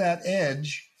just that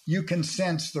edge, you can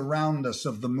sense the roundness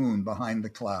of the moon behind the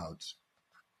clouds.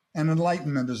 And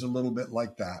enlightenment is a little bit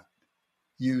like that.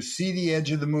 You see the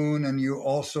edge of the moon, and you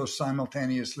also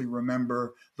simultaneously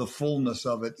remember the fullness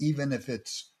of it, even if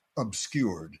it's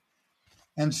obscured.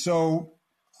 And so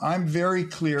I'm very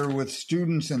clear with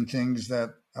students and things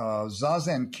that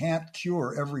Zazen can't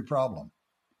cure every problem.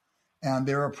 And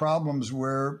there are problems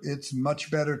where it's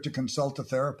much better to consult a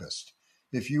therapist.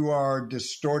 If you are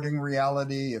distorting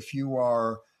reality, if you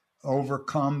are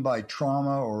overcome by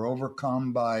trauma or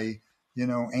overcome by,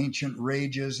 ancient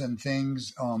rages and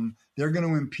things, they're going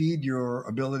to impede your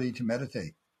ability to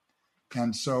meditate.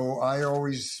 And so I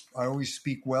always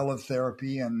speak well of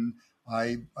therapy, and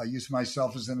I use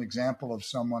myself as an example of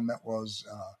someone that was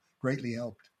greatly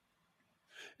helped.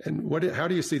 And how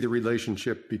do you see the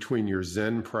relationship between your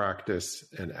Zen practice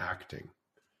and acting?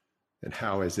 And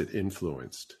how has it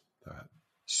influenced that?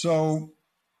 So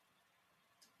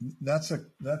that's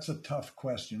a tough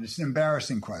question. It's an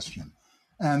embarrassing question.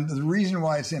 And the reason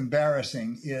why it's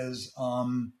embarrassing is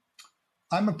I'm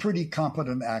a pretty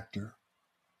competent actor,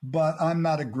 but I'm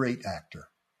not a great actor.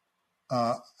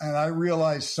 And I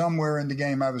realized somewhere in the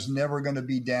game I was never going to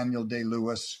be Daniel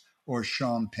Day-Lewis or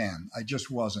Sean Penn. I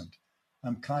just wasn't.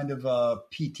 I'm kind of a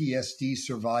PTSD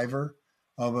survivor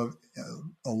of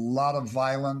a lot of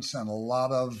violence and a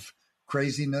lot of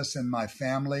craziness in my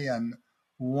family. And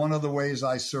one of the ways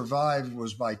I survived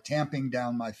was by tamping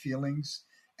down my feelings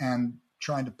and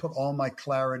trying to put all my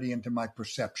clarity into my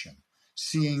perception,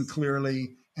 seeing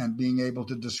clearly and being able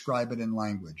to describe it in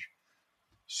language.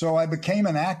 So I became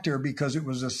an actor because it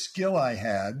was a skill I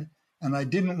had, and I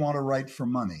didn't want to write for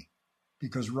money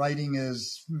because writing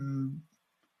is,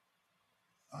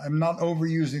 I'm not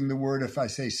overusing the word if I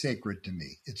say sacred to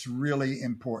me. It's really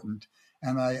important,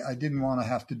 and I didn't want to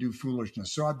have to do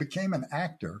foolishness. So I became an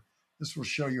actor. This will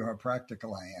show you how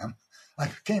practical I am. I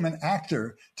became an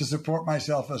actor to support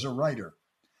myself as a writer.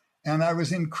 And I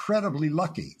was incredibly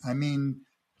lucky. I mean,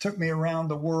 it took me around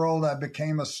the world. I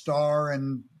became a star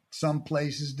in some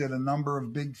places, did a number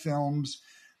of big films.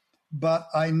 But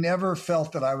I never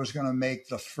felt that I was going to make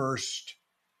the first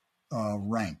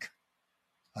rank.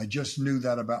 I just knew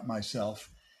that about myself.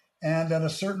 And at a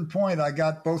certain point, I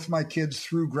got both my kids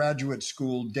through graduate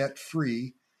school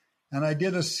debt-free. And I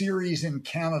did a series in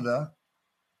Canada.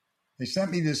 They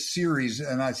sent me this series,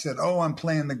 and I said, I'm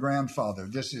playing the grandfather.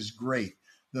 This is great.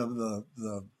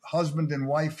 The husband and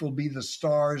wife will be the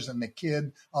stars, and the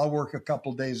kid, I'll work a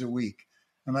couple days a week.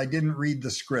 And I didn't read the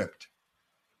script.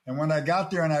 And when I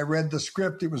got there and I read the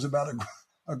script, it was about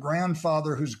a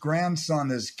grandfather whose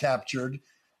grandson is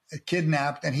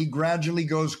kidnapped, and he gradually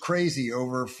goes crazy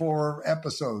over 4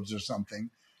 episodes or something.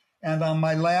 And on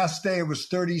my last day, it was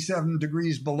 37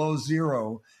 degrees below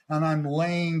zero, and I'm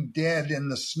laying dead in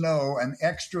the snow, and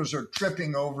extras are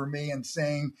tripping over me and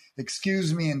saying,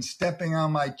 "Excuse me," and stepping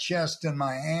on my chest and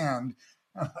my hand.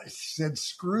 And I said,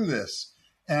 screw this.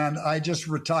 And I just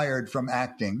retired from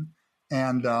acting.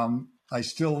 And I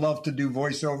still love to do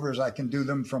voiceovers. I can do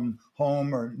them from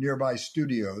home or nearby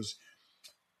studios.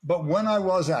 But when I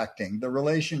was acting, the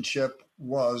relationship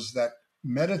was that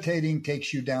meditating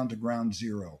takes you down to ground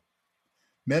zero.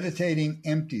 Meditating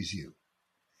empties you.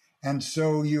 And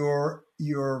so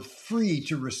you're free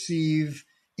to receive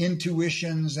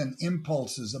intuitions and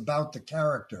impulses about the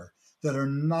character that are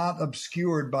not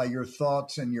obscured by your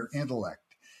thoughts and your intellect.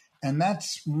 And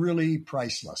that's really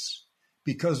priceless,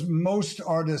 because most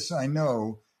artists I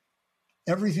know,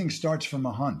 everything starts from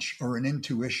a hunch or an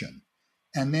intuition.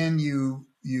 And then you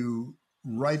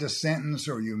write a sentence,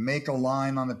 or you make a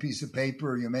line on a piece of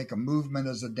paper, or you make a movement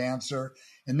as a dancer,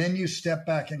 and then you step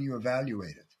back and you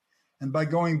evaluate it. And by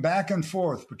going back and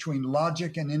forth between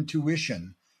logic and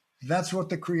intuition, that's what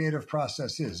the creative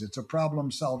process is. It's a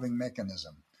problem-solving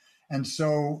mechanism. And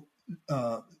so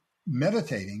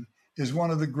meditating is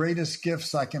one of the greatest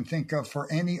gifts I can think of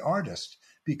for any artist,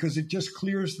 because it just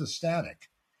clears the static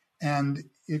and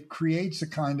it creates a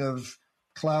kind of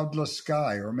cloudless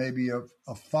sky, or maybe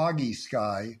a foggy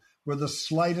sky, where the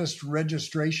slightest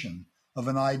registration of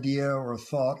an idea or a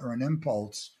thought or an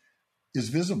impulse is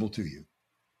visible to you,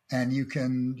 and you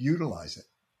can utilize it.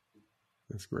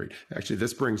 That's great. Actually,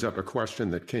 this brings up a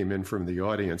question that came in from the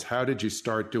audience. How did you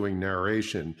start doing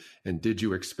narration, and did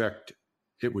you expect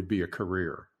it would be a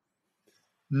career?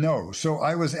 No. So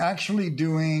I was actually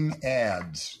doing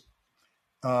ads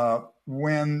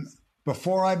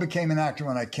before I became an actor.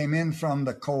 When I came in from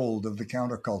the cold of the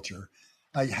counterculture,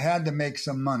 I had to make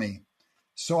some money.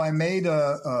 So I made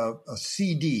a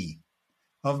CD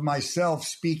of myself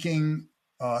speaking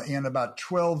in about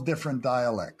 12 different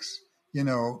dialects,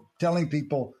 telling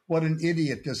people what an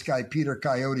idiot this guy Peter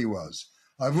Coyote was.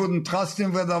 I wouldn't trust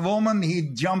him with a woman.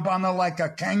 He'd jump on her like a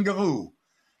kangaroo.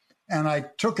 And I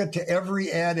took it to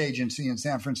every ad agency in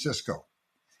San Francisco.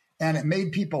 And it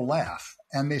made people laugh.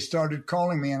 And they started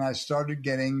calling me, and I started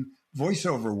getting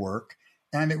voiceover work.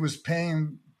 And it was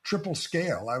paying triple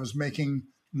scale. I was making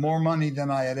more money than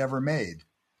I had ever made.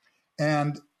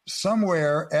 And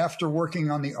somewhere after working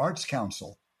on the Arts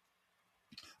Council,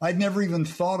 I'd never even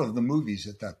thought of the movies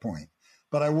at that point.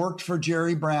 But I worked for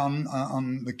Jerry Brown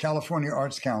on the California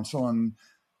Arts Council, and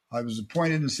I was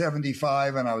appointed in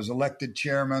 75, and I was elected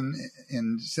chairman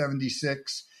in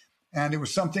 76. And it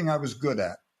was something I was good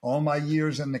at. All my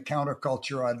years in the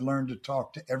counterculture, I'd learned to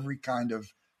talk to every kind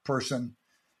of person.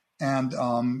 And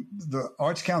the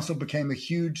Arts Council became a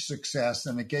huge success,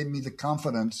 and it gave me the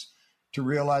confidence to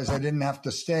realize I didn't have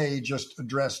to stay just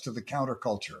addressed to the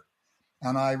counterculture.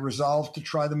 And I resolved to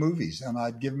try the movies, and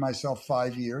I'd give myself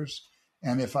 5 years.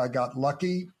 And if I got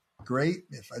lucky, great.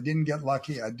 If I didn't get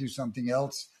lucky, I'd do something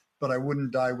else, but I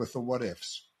wouldn't die with the what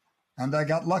ifs. And I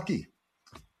got lucky.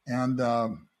 And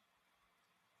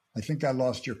I think I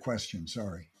lost your question.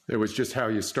 Sorry. It was just how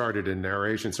you started in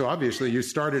narration. So obviously you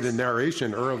started in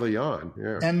narration early on.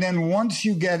 Yeah. And then once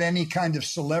you get any kind of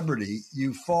celebrity,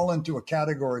 you fall into a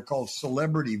category called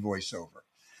celebrity voiceover.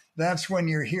 That's when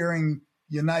you're hearing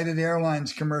United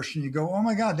Airlines commercial, and you go, oh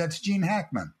my God, that's Gene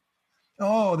Hackman.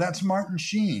 Oh, that's Martin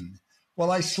Sheen.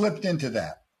 Well, I slipped into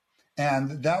that.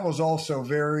 And that was also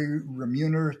very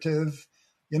remunerative.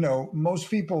 Most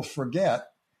people forget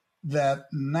that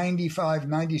 95,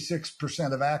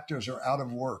 96% of actors are out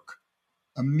of work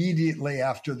immediately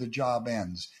after the job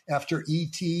ends. After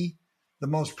E.T., the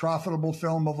most profitable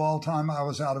film of all time, I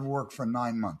was out of work for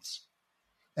 9 months.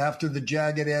 After The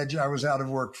Jagged Edge, I was out of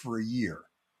work for a year.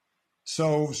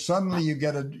 So suddenly you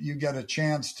get a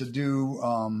chance to do,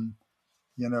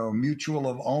 Mutual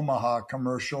of Omaha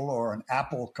commercial, or an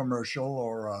Apple commercial,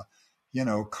 or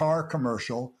a, car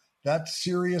commercial. That's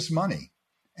serious money.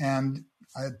 And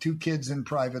I had 2 kids in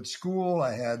private school.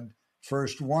 I had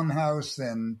first one house,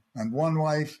 and one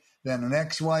wife, then an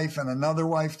ex-wife and another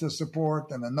wife to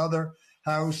support, and another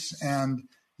house. And,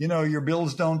 your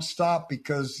bills don't stop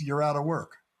because you're out of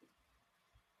work.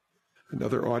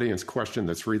 Another audience question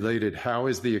that's related. How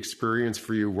is the experience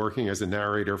for you working as a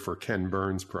narrator for Ken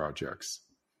Burns projects?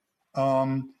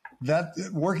 That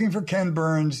working for Ken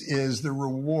Burns is the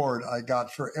reward I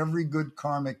got for every good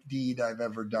karmic deed I've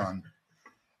ever done.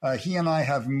 He and I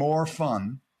have more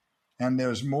fun, and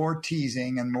there's more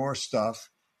teasing and more stuff.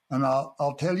 And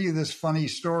I'll tell you this funny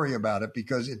story about it,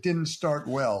 because it didn't start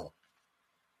well.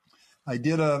 I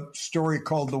did a story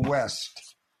called The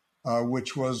West,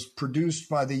 which was produced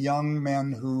by the young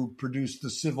men who produced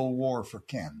The Civil War for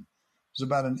Ken. It was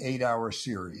about an 8-hour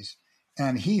series.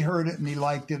 And he heard it and he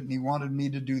liked it, and he wanted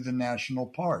me to do the national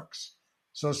parks.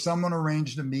 So someone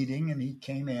arranged a meeting, and he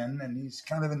came in, and he's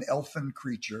kind of an elfin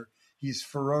creature. He's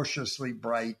ferociously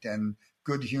bright and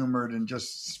good-humored and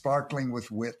just sparkling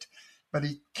with wit. But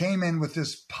he came in with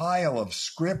this pile of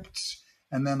scripts,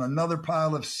 and then another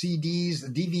pile of CDs,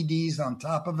 DVDs on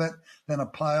top of it, then a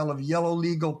pile of yellow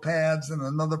legal pads, and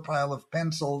another pile of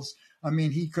pencils. I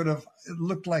mean, it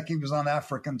looked like he was on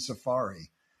African safari.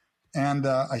 And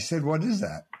I said, what is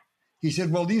that? He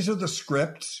said, well, these are the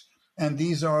scripts, and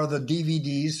these are the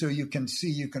DVDs, so you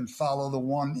can follow the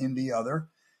one in the other.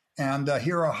 And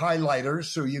here are highlighters,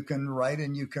 so you can write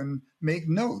and you can make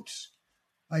notes.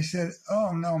 I said,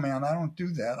 oh, no, man, I don't do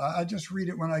that. I just read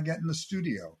it when I get in the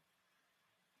studio.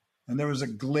 And there was a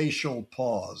glacial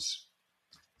pause.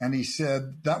 And he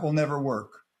said, that will never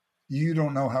work. You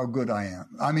don't know how good I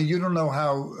am. I mean, you don't know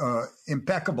how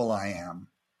impeccable I am.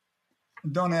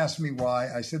 Don't ask me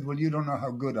why. I said, well, you don't know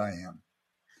how good I am.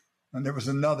 And there was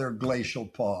another glacial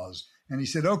pause. And he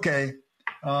said, okay,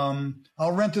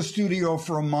 I'll rent a studio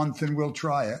for a month and we'll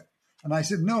try it. And I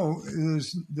said, no,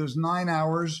 there's 9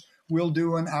 hours. We'll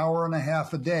do an hour and a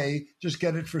half a day. Just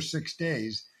get it for 6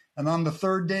 days. And on the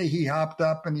third day, he hopped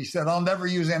up and he said, I'll never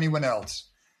use anyone else.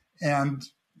 And,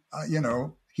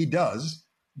 he does.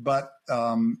 But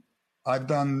I've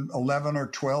done 11 or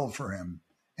 12 for him.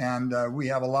 And we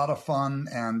have a lot of fun.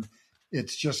 And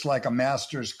it's just like a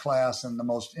master's class and the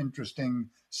most interesting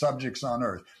subjects on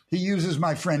earth. He uses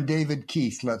my friend David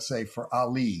Keith, let's say, for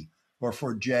Ali or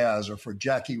for jazz or for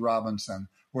Jackie Robinson,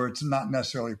 where it's not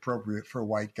necessarily appropriate for a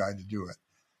white guy to do it.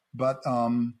 But,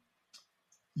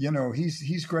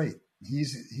 he's great.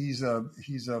 He's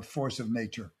a force of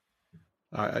nature.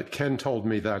 Ken told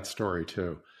me that story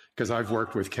too, because I've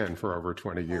worked with Ken for over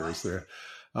 20 years there.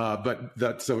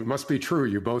 So it must be true.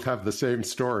 You both have the same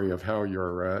story of how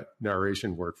your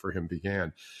narration work for him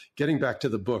began. Getting back to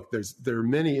the book, there are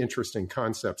many interesting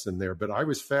concepts in there, but I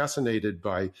was fascinated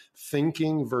by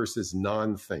thinking versus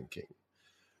non-thinking,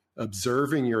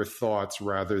 observing your thoughts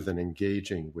rather than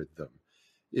engaging with them.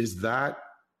 Is that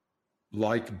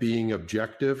like being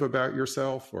objective about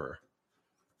yourself, or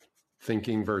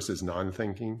thinking versus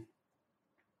non-thinking?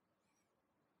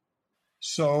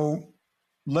 So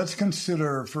let's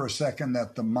consider for a second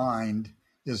that the mind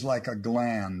is like a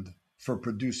gland for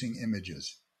producing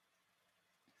images.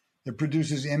 It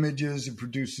produces images, it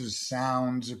produces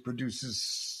sounds, it produces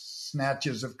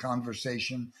snatches of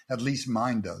conversation, at least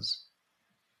mine does.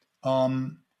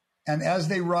 And as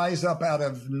they rise up out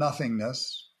of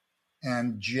nothingness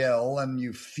and gel and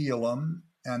you feel them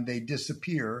and they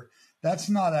disappear, that's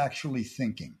not actually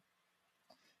thinking.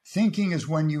 Thinking is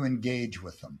when you engage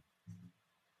with them.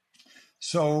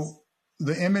 So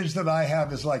the image that I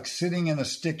have is like sitting in a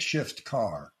stick shift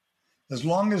car. As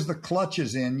long as the clutch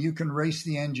is in, you can race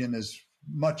the engine as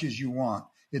much as you want.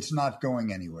 It's not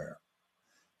going anywhere.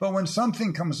 But when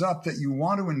something comes up that you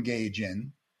want to engage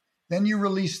in, then you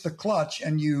release the clutch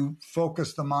and you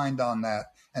focus the mind on that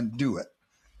and do it.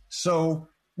 So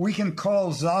we can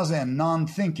call Zazen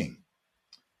non-thinking.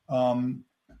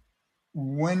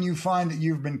 When you find that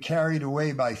you've been carried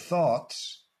away by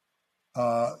thoughts,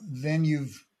 then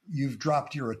you've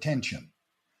dropped your attention.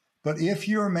 But if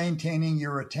you're maintaining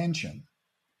your attention,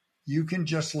 you can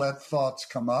just let thoughts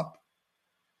come up.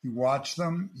 You watch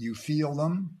them, you feel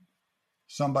them.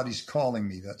 Somebody's calling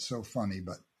me. That's so funny,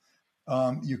 but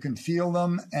you can feel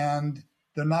them and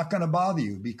they're not going to bother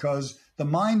you because the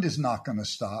mind is not going to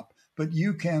stop, but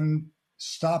you can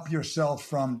stop yourself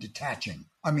from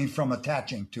from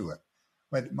attaching to it.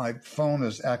 But my phone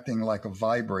is acting like a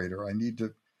vibrator. I need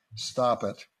to stop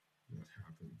it. What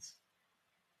happens?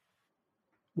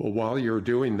 Well, while you're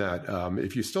doing that,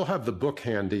 if you still have the book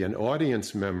handy, an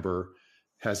audience member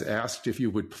has asked if you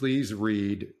would please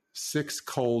read 6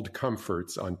 Cold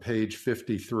Comforts on page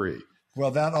 53.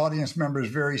 Well, that audience member is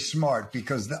very smart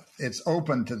because it's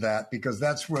open to that, because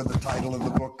that's where the title of the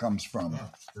book comes from.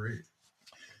 Oh, great.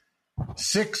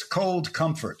 6 Cold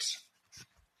Comforts.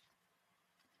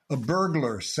 A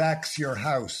burglar sacks your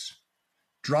house,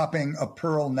 dropping a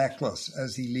pearl necklace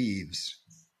as he leaves.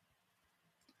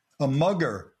 A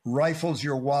mugger rifles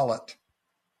your wallet,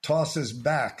 tosses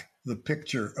back the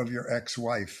picture of your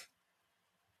ex-wife.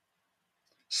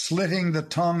 Slitting the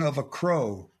tongue of a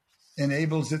crow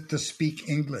enables it to speak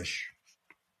English.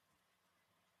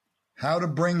 How to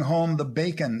bring home the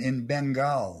bacon in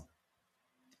Bengal.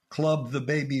 Club the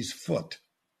baby's foot.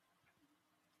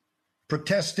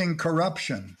 Protesting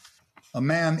corruption. A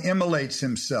man immolates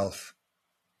himself.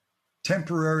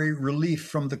 Temporary relief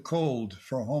from the cold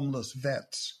for homeless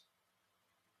vets.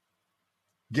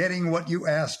 Getting what you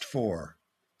asked for.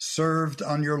 Served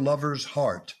on your lover's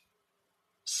heart.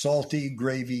 Salty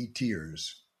gravy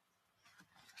tears.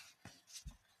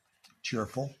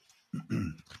 Cheerful.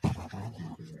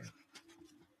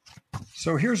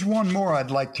 So here's one more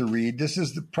I'd like to read. This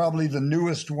is probably the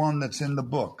newest one that's in the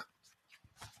book.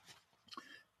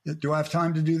 Do I have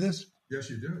time to do this? Yes,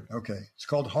 you do. Okay. It's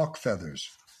called Hawk Feathers.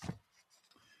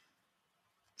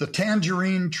 The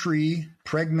tangerine tree,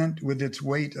 pregnant with its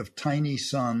weight of tiny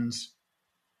suns,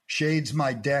 shades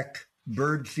my deck,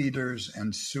 bird feeders,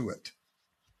 and suet.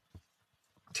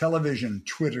 Television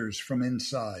twitters from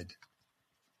inside.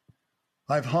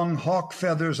 I've hung hawk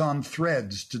feathers on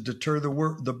threads to deter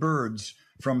the birds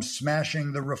from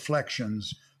smashing the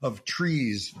reflections of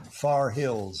trees, far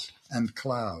hills, and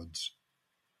clouds.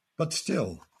 But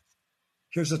still,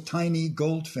 here's a tiny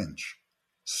goldfinch,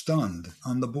 stunned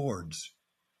on the boards.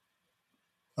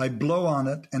 I blow on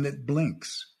it and it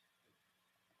blinks.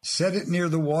 Set it near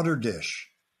the water dish.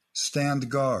 Stand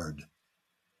guard.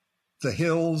 The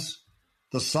hills,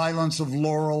 the silence of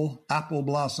laurel, apple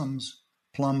blossoms,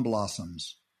 plum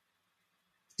blossoms.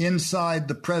 Inside,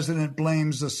 the president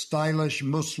blames a stylish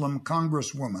Muslim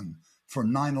congresswoman for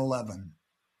 9/11.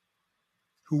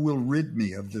 Who will rid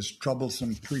me of this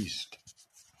troublesome priest?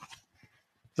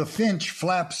 The finch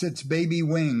flaps its baby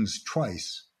wings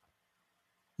twice,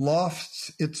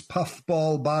 lofts its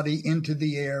puffball body into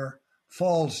the air,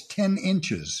 falls 10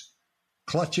 inches,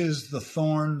 clutches the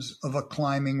thorns of a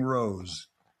climbing rose.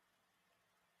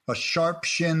 A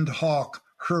sharp-shinned hawk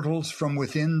hurtles from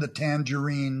within the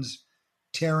tangerines,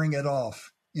 tearing it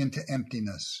off into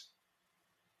emptiness.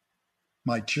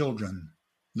 My children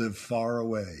live far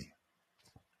away.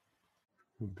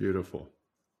 Beautiful.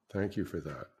 Thank you for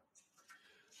that.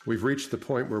 We've reached the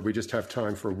point where we just have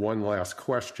time for one last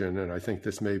question, and I think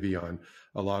this may be on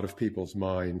a lot of people's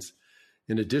minds.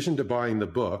 In addition to buying the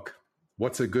book,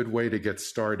 what's a good way to get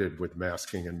started with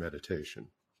masking and meditation?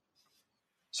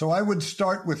 So I would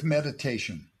start with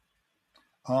meditation.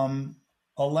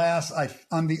 Alas,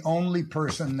 I'm the only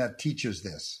person that teaches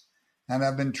this, and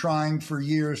I've been trying for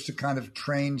years to kind of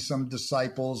train some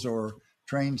disciples or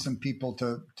train some people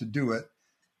to do it.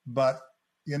 But,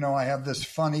 you know, I have this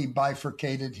funny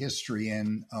bifurcated history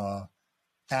in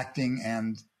acting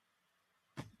and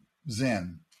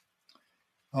Zen.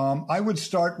 I would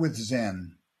start with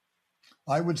Zen.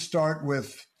 I would start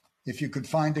with, if you could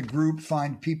find a group,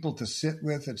 find people to sit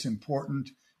with. It's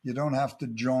important. You don't have to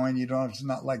join. It's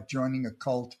not like joining a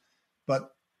cult.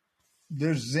 But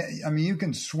there's Zen. I mean, you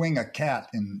can swing a cat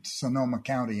in Sonoma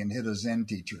County and hit a Zen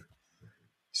teacher.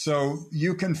 So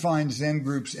you can find Zen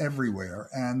groups everywhere,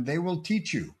 and they will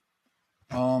teach you.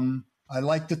 I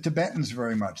like the Tibetans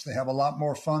very much. They have a lot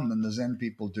more fun than the Zen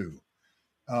people do.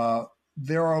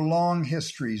 There are long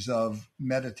histories of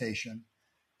meditation,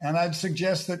 and I'd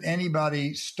suggest that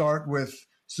anybody start with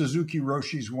Suzuki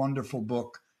Roshi's wonderful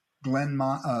book, Zen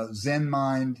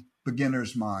Mind,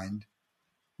 Beginner's Mind,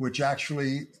 which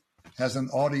actually has an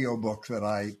audio book that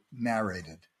I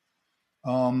narrated.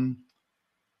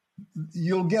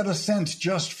 You'll get a sense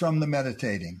just from the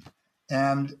meditating.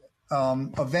 And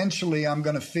eventually I'm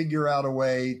going to figure out a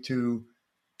way to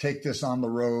take this on the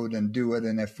road and do it.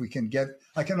 And if we can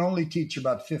I can only teach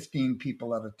about 15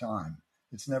 people at a time.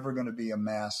 It's never going to be a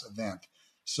mass event.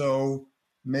 So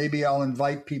maybe I'll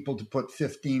invite people to put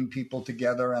 15 people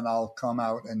together and I'll come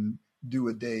out and do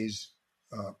a day's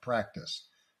practice.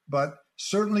 But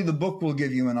certainly the book will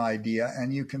give you an idea,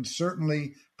 and you can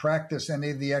certainly practice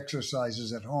any of the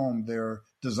exercises at home. They're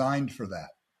designed for that.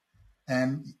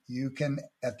 And you can,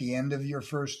 at the end of your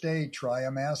first day, try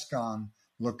a mask on,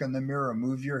 look in the mirror,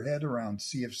 move your head around,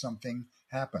 see if something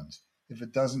happens. If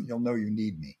it doesn't, you'll know you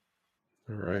need me.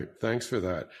 All right. Thanks for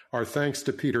that. Our thanks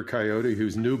to Peter Coyote,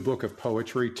 whose new book of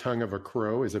poetry, Tongue of a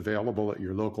Crow, is available at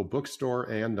your local bookstore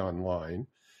and online.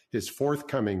 His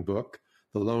forthcoming book,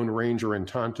 The Lone Ranger and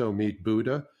Tonto Meet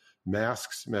Buddha,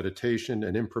 Masks, Meditation,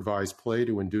 and Improvised Play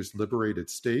to Induce Liberated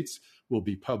States, will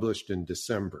be published in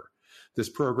December. This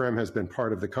program has been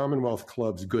part of the Commonwealth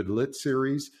Club's Good Lit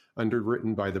series,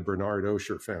 underwritten by the Bernard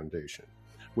Osher Foundation.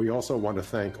 We also want to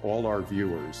thank all our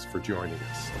viewers for joining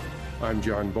us. I'm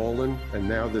John Boland, and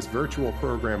now this virtual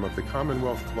program of the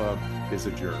Commonwealth Club is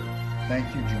adjourned.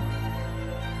 Thank you, John.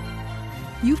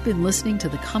 You've been listening to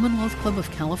the Commonwealth Club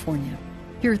of California.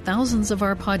 Hear thousands of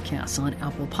our podcasts on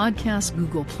Apple Podcasts,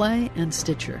 Google Play, and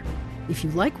Stitcher. If you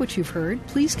like what you've heard,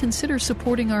 please consider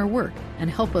supporting our work and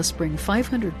help us bring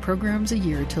 500 programs a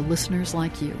year to listeners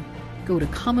like you. Go to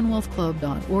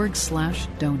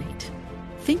commonwealthclub.org/donate.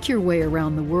 Think your way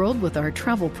around the world with our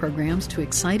travel programs to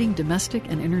exciting domestic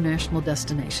and international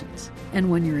destinations.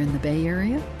 And when you're in the Bay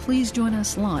Area, please join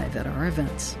us live at our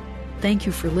events. Thank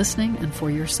you for listening and for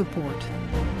your support.